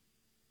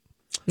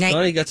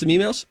 Donna, you got some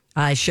emails?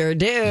 I sure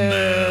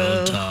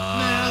do.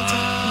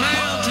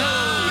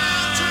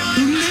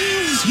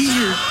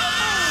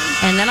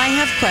 And then I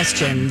have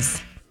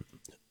questions.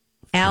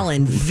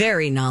 Alan,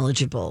 very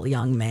knowledgeable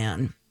young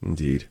man.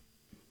 Indeed.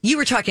 You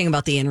were talking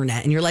about the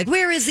internet, and you're like,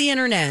 where is the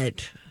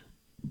internet?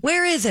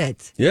 Where is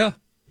it? Yeah.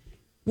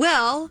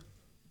 Well,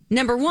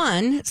 number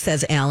one,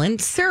 says Alan,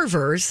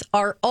 servers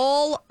are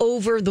all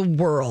over the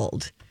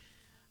world.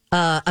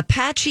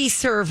 Apache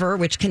server,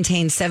 which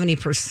contains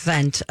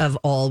 70% of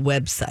all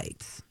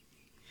websites.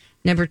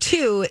 Number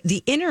two,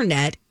 the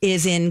internet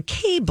is in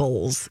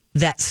cables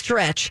that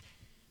stretch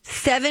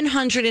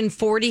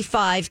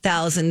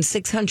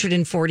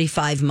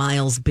 745,645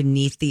 miles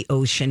beneath the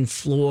ocean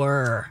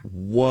floor.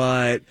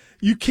 What?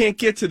 You can't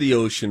get to the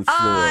ocean floor.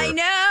 I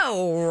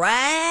know,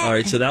 right? All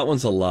right, so that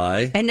one's a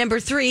lie. And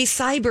number three,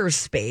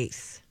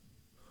 cyberspace.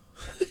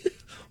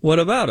 What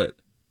about it?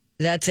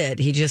 That's it.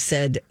 He just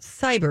said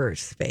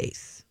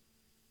cyberspace.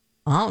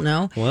 I don't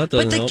know. Well, that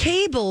but doesn't the help.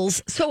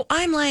 cables, so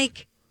I'm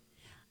like,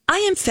 I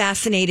am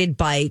fascinated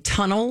by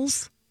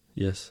tunnels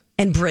Yes.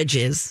 and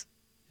bridges.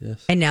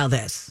 Yes. And now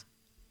this.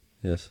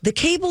 Yes. The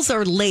cables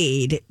are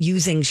laid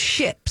using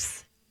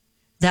ships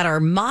that are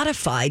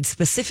modified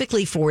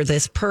specifically for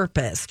this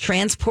purpose,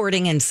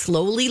 transporting and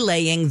slowly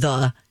laying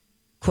the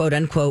quote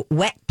unquote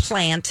wet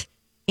plant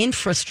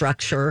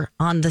infrastructure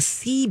on the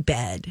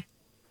seabed.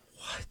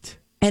 What?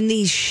 And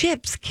these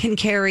ships can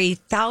carry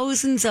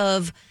thousands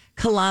of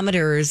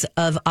kilometers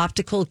of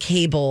optical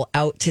cable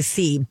out to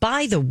sea.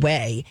 By the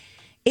way,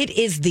 it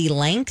is the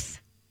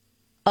length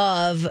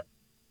of,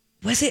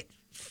 was it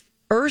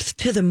Earth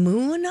to the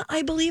moon,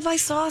 I believe I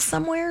saw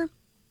somewhere.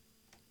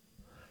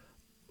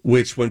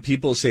 Which, when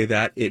people say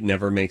that, it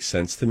never makes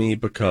sense to me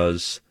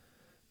because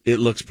it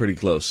looks pretty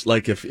close.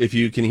 Like, if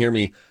you can hear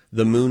me,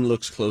 the moon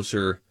looks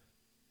closer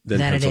than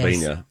That it is.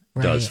 Pennsylvania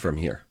does Right. from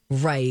here.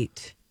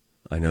 Right.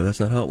 I know that's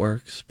not how it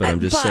works, but I'm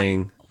just But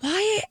saying.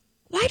 Why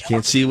I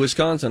can't see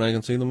Wisconsin. I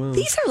can see the moon.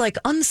 these are like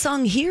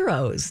unsung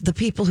heroes, the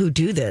people who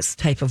do this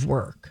type of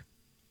work?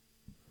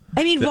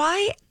 I mean,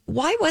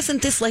 why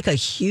wasn't this like a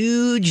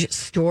huge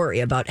story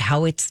about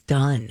how it's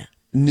done?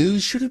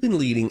 News should have been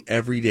leading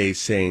every day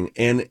saying,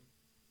 and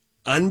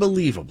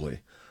unbelievably,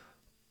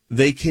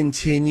 they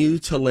continue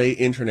to lay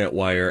internet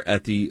wire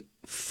at the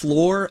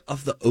floor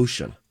of the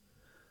ocean.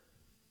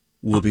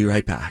 We'll be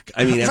right back.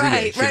 I mean, every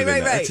day should have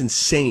been that. That's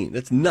insane.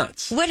 That's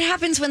nuts. What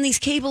happens when these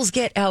cables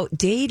get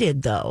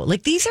outdated, though?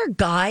 Like, these are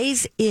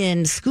guys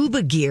in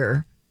scuba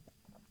gear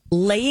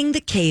laying the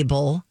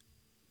cable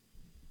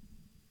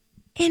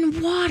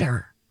in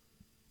water.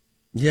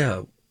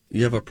 Yeah.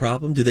 You have a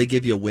problem? Do they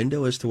give you a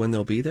window as to when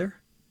they'll be there?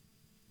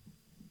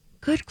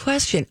 Good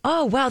question.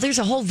 Oh, wow, there's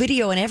a whole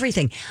video and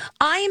everything.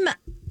 I'm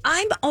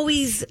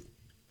always,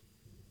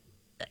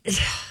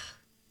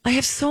 I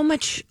have so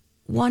much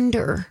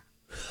wonder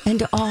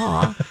and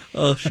awe.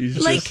 Oh,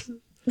 she's like just...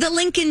 the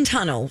Lincoln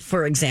Tunnel,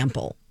 for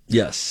example.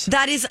 Yes.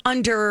 That is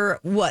under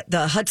what,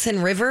 the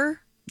Hudson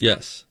River?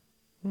 Yes.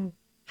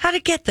 How'd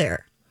it get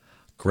there?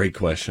 Great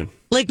question.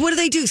 Like, what do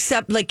they do?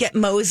 Like, get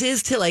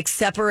Moses to like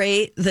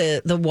separate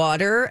the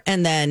water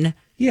and then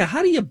Yeah,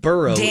 how do you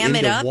burrow dam into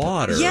it up?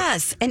 water?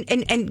 Yes,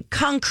 and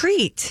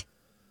concrete.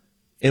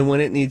 And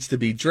when it needs to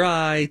be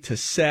dry to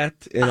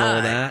set and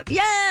all that.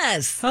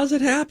 Yes. How's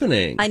it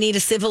happening? I need a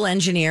civil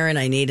engineer and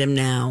I need him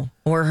now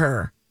or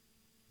her.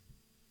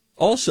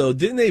 Also,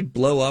 didn't they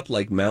blow up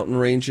like mountain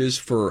ranges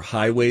for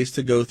highways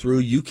to go through?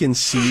 You can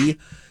see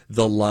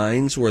the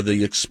lines where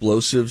the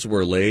explosives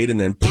were laid and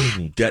then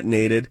boom,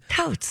 detonated.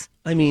 Totes.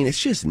 I mean, it's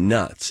just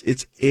nuts.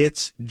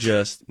 It's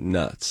just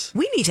nuts.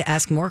 We need to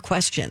ask more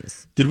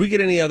questions. Did we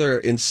get any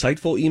other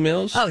insightful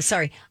emails? Oh,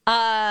 sorry.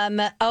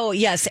 Oh,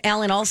 yes.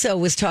 Alan also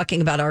was talking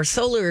about our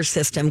solar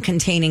system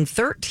containing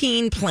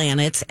 13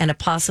 planets and a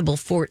possible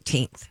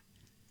 14th.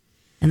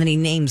 And then he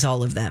names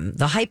all of them.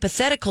 The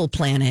hypothetical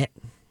planet,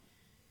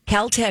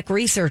 Caltech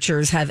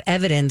researchers have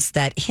evidence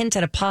that hint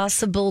at a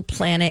possible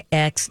planet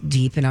X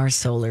deep in our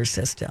solar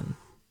system.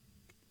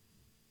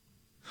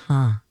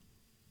 Huh.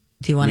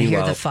 Do you want to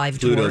hear the five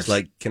Pluto's dwarfs?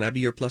 like, can I be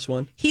your plus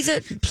one?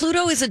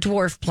 Pluto is a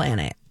dwarf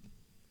planet,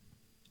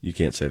 You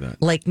can't say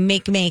that. like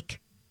Make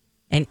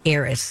and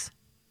Eris.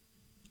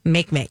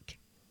 Make.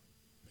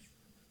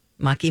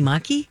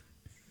 Maki.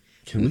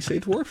 Can we say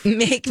dwarf?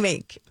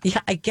 Make.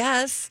 Yeah, I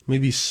guess.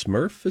 Maybe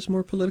Smurf is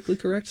more politically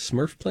correct?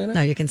 Smurf planet?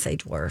 No, you can say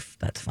dwarf.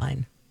 That's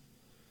fine.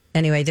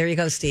 Anyway, there you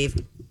go,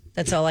 Steve.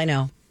 That's all I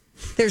know.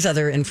 There's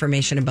other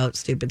information about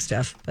stupid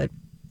stuff, but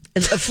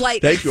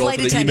flight Thank you all flight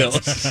for the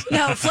attendants.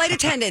 No, flight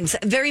attendants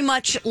very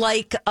much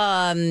like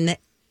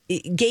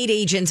gate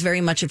agents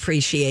very much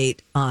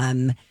appreciate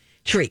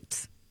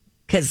treats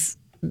because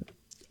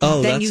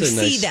then you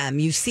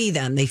see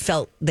them.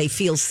 They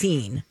feel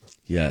seen.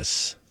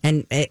 Yes.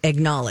 And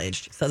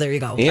acknowledged. So there you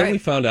go. And we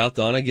found out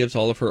Donna gives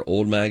all of her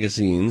old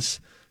magazines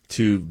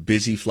to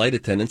busy flight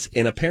attendants,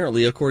 and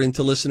apparently, according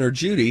to listener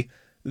Judy,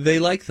 they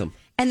like them.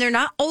 And they're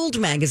not old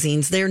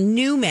magazines. They're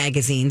new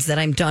magazines that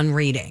I'm done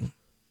reading.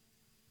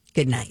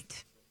 Good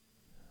night.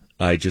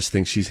 I just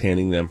think she's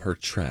handing them her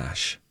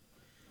trash.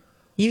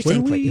 You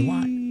think what you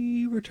want.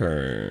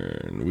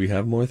 Return. We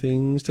have more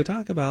things to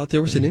talk about.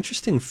 There was an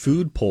interesting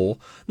food poll,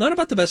 not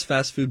about the best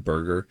fast food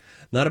burger,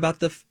 not about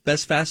the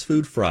best fast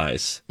food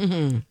fries.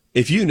 Mm-hmm.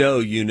 If you know,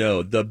 you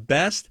know. The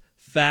best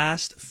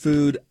fast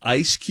food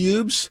ice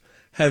cubes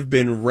have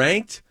been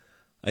ranked.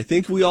 I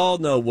think we all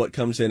know what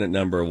comes in at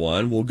number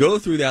one. We'll go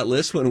through that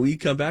list when we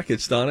come back.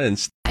 It's Donna and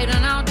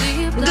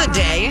Good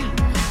day.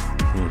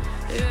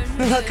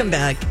 Welcome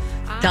back.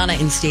 Donna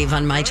and Steve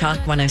on My Talk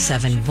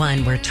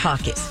 107.1, where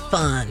talk is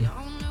fun.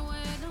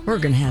 We're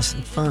going to have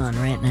some fun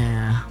right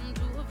now.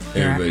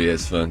 Everybody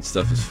has fun.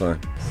 Stuff is fun.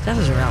 Stuff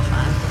is real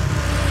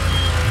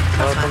fun.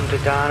 Welcome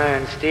to Donna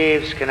and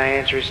Steve's. Can I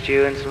interest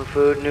you in some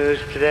food news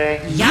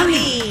today?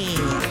 Yummy!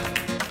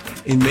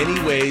 In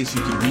many ways,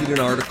 you can read an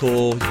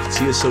article, you can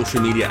see a social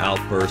media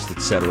outburst,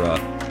 etc.,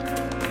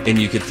 and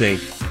you could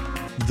think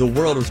the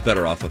world was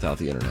better off without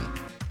the internet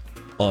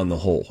on the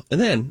whole.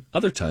 And then,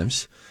 other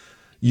times,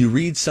 you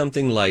read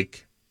something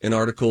like an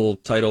article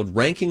titled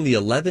Ranking the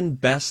 11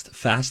 Best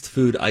Fast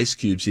Food Ice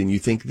Cubes, and you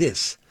think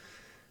this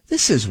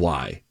is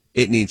why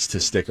it needs to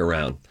stick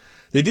around.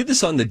 They did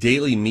this on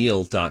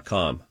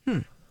thedailymeal.com.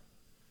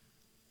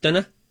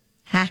 Donna?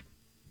 Huh?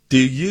 Do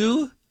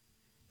you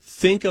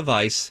think of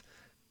ice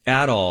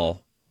at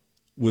all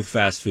with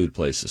fast food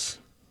places?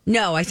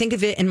 No, I think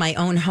of it in my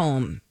own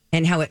home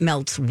and how it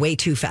melts way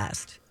too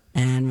fast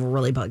and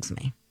really bugs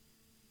me.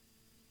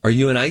 Are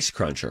you an ice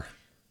cruncher?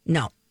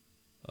 No.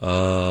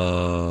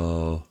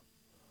 Oh.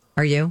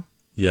 Are you?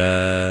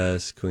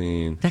 Yes,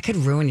 Queen. That could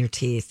ruin your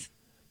teeth.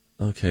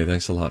 Okay,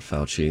 thanks a lot,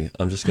 Fauci.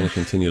 I'm just going to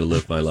continue to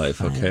live my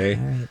life, okay?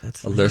 All right,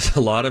 that's fine. There's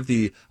a lot of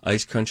the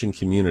ice crunching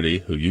community,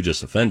 who you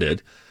just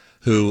offended,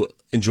 who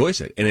enjoys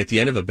it. And at the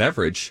end of a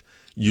beverage,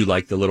 you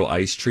like the little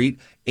ice treat.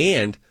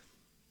 And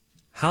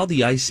how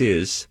the ice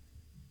is,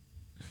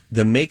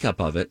 the makeup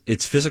of it,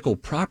 its physical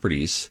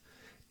properties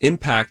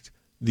impact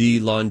the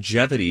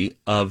longevity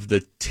of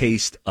the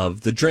taste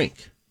of the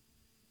drink.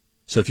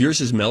 So if yours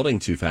is melting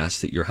too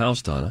fast at your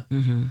house, Donna,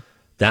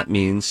 that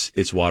means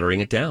it's watering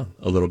it down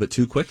a little bit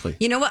too quickly.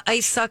 You know what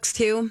ice sucks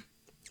too?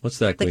 What's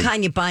that, The Queen?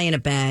 kind you buy in a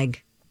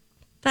bag.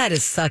 That is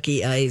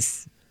sucky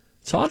ice.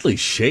 It's oddly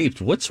shaped.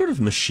 What sort of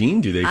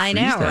machine do they I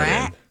freeze know,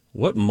 that right? in?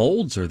 What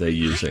molds are they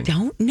using?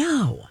 Don't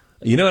know.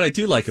 You know what I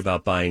do like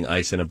about buying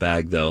ice in a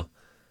bag, though?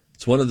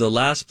 It's one of the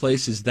last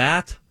places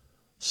that,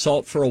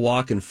 Salt for a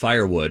Walk, and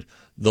Firewood,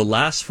 the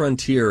last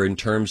frontier in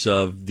terms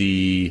of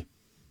the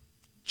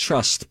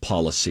trust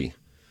policy.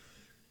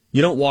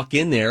 You don't walk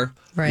in there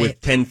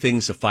with 10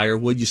 things of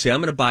firewood. You say,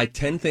 I'm going to buy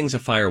 10 things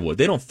of firewood.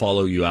 They don't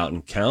follow you out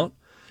and count.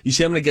 You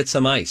say, I'm going to get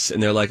some ice.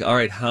 And they're like, all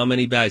right, how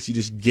many bags? You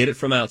just get it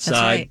from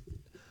outside.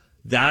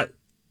 That's right.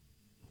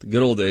 The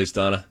good old days,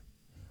 Donna.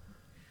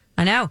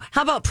 I know.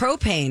 How about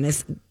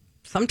propane?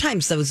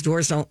 Sometimes those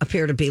doors don't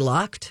appear to be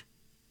locked.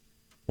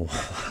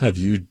 Have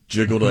you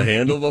jiggled a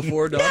handle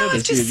before, Donna? No, to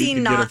I've just see if you seen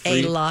could get not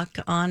free- a lock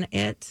on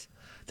it.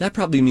 That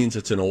probably means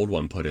it's an old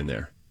one put in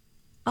there.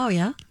 Oh,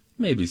 yeah?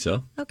 Maybe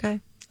so. Okay.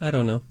 I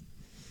don't know.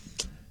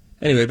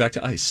 Anyway, back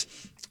to ice.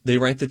 They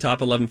ranked the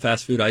top 11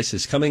 fast food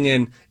ices. Coming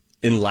in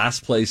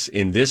last place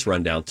in this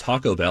rundown,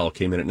 Taco Bell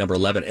came in at number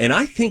 11. And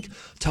I think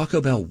Taco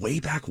Bell,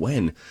 way back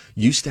when,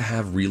 used to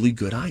have really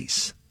good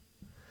ice.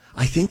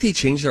 I think they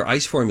changed their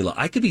ice formula.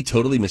 I could be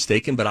totally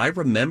mistaken, but I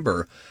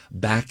remember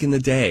back in the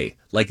day,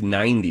 like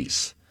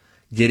 90s,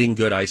 getting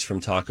good ice from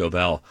Taco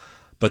Bell.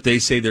 But they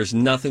say there's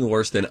nothing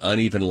worse than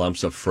uneven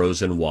lumps of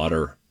frozen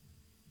water.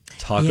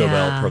 Taco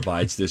Bell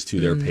provides this to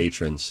their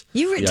patrons. Do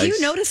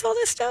you notice all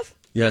this stuff?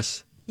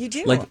 Yes. You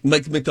do? Like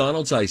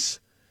McDonald's ice.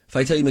 If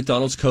I tell you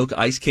McDonald's Coke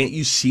ice, can't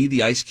you see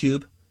the ice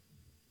cube?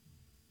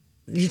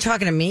 You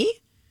talking to me?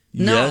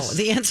 No. Yes.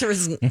 The answer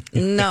is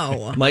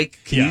no. Mike,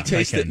 can you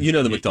taste it? You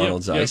know the Yep,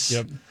 McDonald's yep, ice.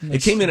 yep.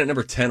 It came in at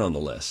number 10 on the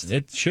list.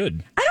 It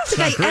should. I don't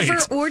think It's I not ever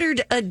great.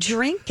 ordered a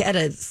drink at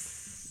a...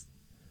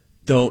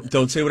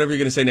 Don't say whatever you're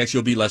going to say next.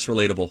 You'll be less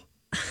relatable.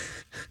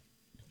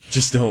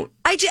 Just don't.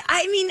 I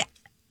mean,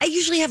 I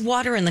usually have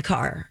water in the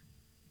car.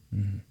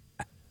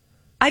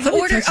 I've How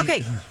many ordered... times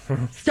Okay,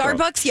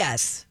 Starbucks,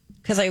 yes,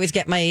 because I always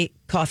get my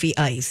coffee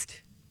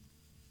iced.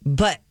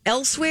 But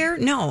elsewhere,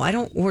 no, I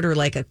don't order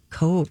like a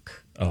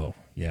Coke. Oh,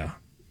 yeah.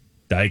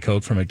 Diet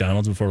Coke from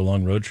McDonald's before a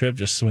long road trip,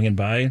 just swinging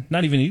by. You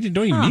don't even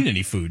need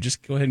any food.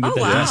 Just go ahead and get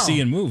that AC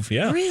and move.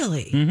 Yeah.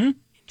 Really? Mm-hmm.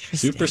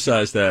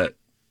 Supersize that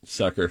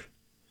sucker.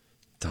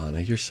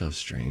 Donna, you're so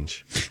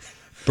strange.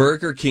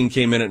 Burger King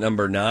came in at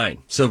number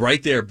 9. So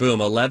right there,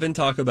 boom, 11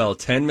 Taco Bell,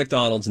 10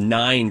 McDonald's,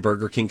 9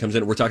 Burger King comes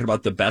in. We're talking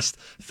about the best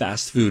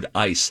fast food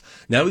ice.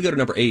 Now we go to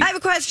number 8. I have a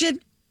question.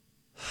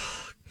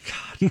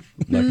 I'm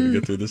not going to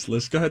get through this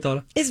list. Go ahead,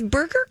 Donna. Is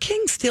Burger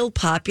King still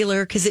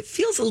popular? Because it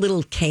feels a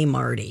little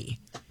Kmarty.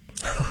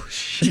 Oh,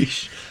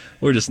 sheesh.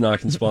 We're just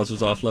knocking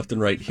sponsors off left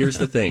and right. Here's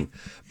the thing.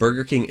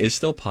 Burger King is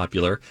still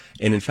popular.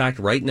 And in fact,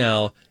 right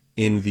now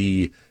in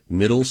the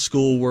middle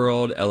school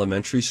world,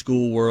 elementary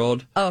school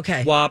world.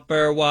 Okay.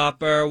 Whopper,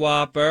 Whopper,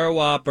 Whopper,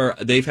 Whopper.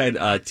 They've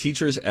had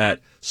teachers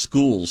at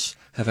schools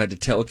have had to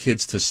tell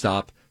kids to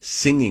stop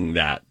singing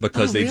that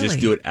because they just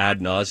do it ad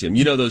nauseum.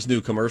 You know those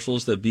new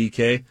commercials, the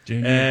BK?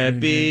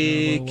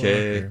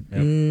 BK,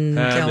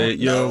 have it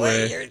your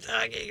way. What you're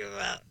talking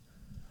about.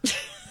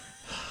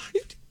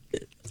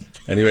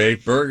 Anyway,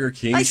 Burger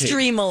King. I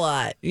stream a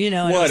lot. I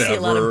don't see a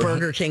lot of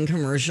Burger King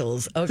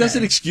commercials. Okay.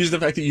 Doesn't excuse the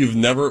fact that you've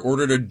never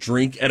ordered a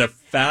drink at a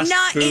fast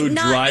food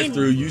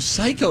drive-thru, you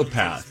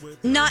psychopath.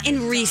 Not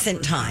in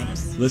recent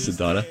times. Listen,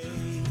 Donna.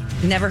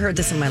 Never heard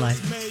this in my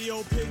life.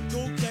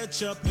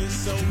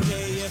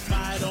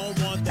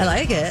 I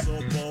like it.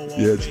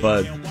 Yeah, it's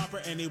fun.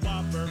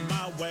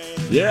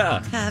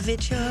 Yeah. Have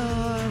it your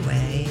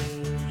way.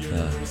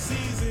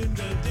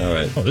 All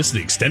right. Oh, this is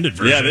the extended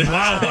version. Yeah,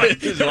 wow.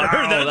 I've never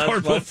heard that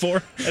part fun.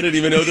 before. I didn't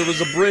even know there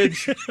was a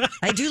bridge.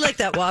 I do like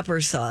that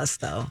Whopper sauce,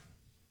 though.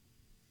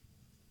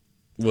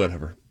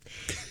 Whatever.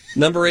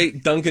 Number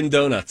 8, Dunkin'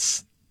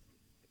 Donuts.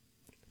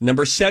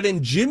 Number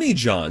 7, Jimmy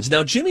John's.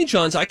 Now, Jimmy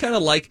John's, I kind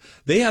of like.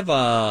 They have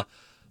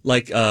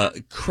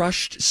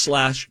crushed /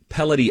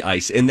 pellety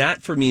ice, and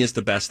that for me is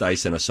the best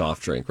ice in a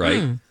soft drink,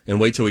 right? And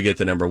wait till we get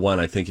to number 1.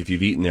 I think if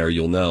you've eaten there,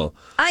 you'll know.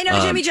 I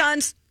know Jimmy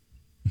John's.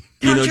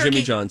 You know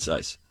Jimmy John's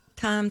ice.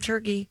 Tom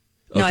Turkey.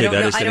 No, Okay, I don't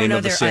that know. is the I don't name know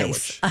of the their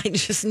sandwich. ice. I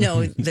just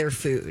know their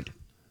food.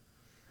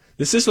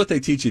 This is what they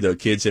teach you, though,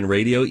 kids, in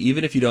radio.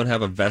 Even if you don't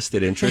have a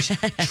vested interest,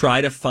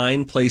 try to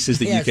find places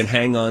that you can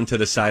hang on to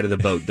the side of the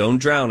boat. Don't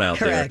drown out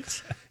there.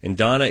 And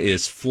Donna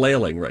is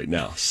flailing right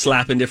now,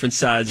 slapping different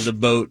sides of the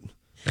boat.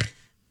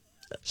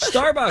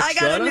 Starbucks, I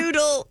got Donna. a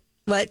noodle.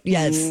 What?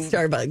 Yes,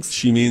 Starbucks.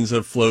 She means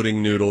a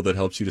floating noodle that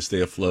helps you to stay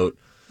afloat,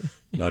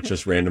 not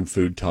just random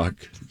food talk.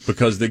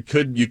 Because you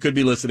could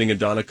be listening, and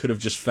Donna could have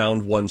just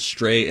found one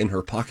stray in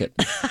her pocket.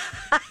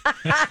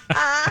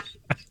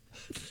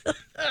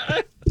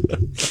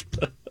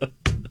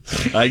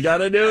 I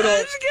got a noodle.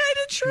 That's kind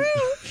of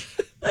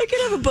true. I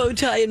could have a bow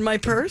tie in my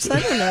purse. I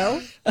don't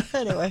know.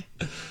 Anyway.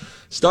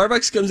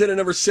 Starbucks comes in at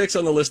number 6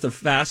 on the list of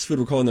fast food.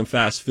 We're calling them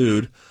fast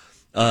food.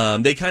 They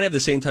kind of have the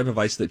same type of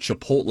ice that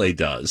Chipotle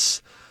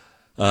does.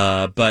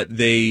 But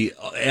they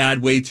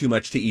add way too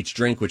much to each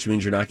drink, which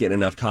means you're not getting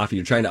enough coffee.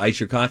 You're trying to ice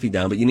your coffee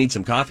down, but you need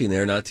some coffee in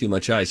there, not too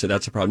much ice. So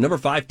that's a problem. Number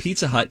 5,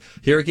 Pizza Hut.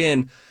 Here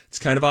again, it's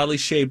kind of oddly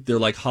shaped. They're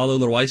like hollow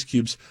little ice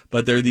cubes,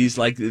 but they're these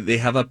they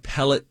have a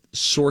pellet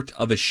sort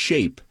of a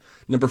shape.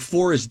 Number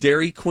 4 is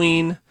Dairy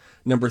Queen.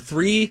 Number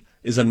 3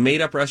 is a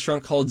made-up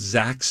restaurant called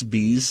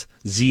Zaxby's,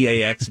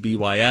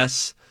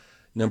 Zaxbys.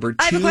 Number 2.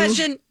 I have a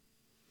question.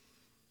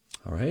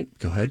 All right,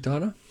 go ahead,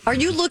 Donna. Are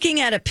you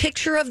looking at a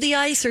picture of the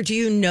ice, or do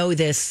you know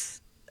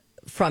this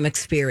from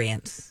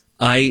experience?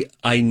 I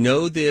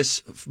know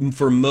this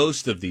for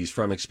most of these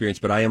from experience,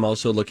 but I am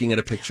also looking at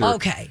a picture.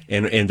 Okay.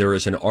 And there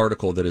is an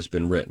article that has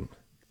been written.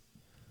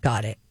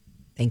 Got it.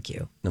 Thank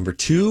you. Number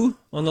 2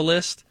 on the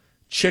list,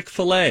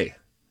 Chick-fil-A.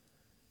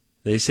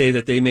 They say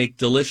that they make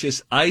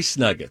delicious ice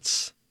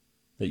nuggets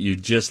that you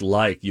just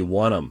like. You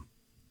want them.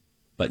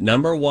 But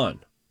number 1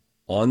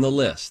 on the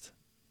list,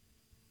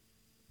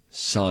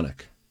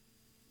 Sonic.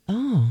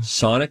 Oh.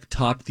 Sonic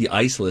topped the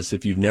ice list.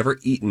 If you've never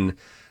eaten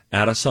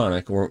at a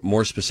Sonic, or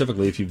more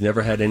specifically, if you've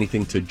never had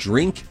anything to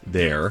drink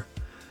there,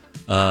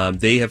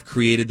 they have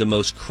created the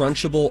most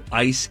crunchable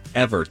ice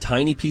ever.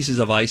 Tiny pieces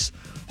of ice,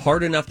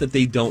 hard enough that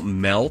they don't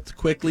melt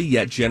quickly,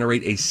 yet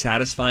generate a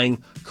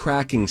satisfying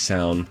cracking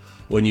sound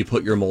when you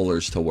put your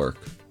molars to work.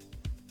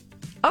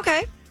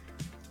 Okay.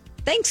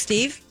 Thanks,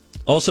 Steve.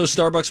 Also,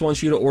 Starbucks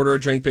wants you to order a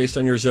drink based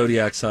on your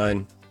zodiac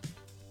sign.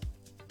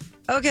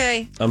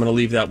 Okay. I'm going to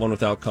leave that one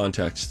without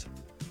context.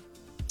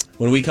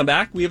 When we come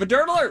back, we have a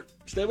Dirt Alert.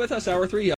 Stay with us, Hour 3.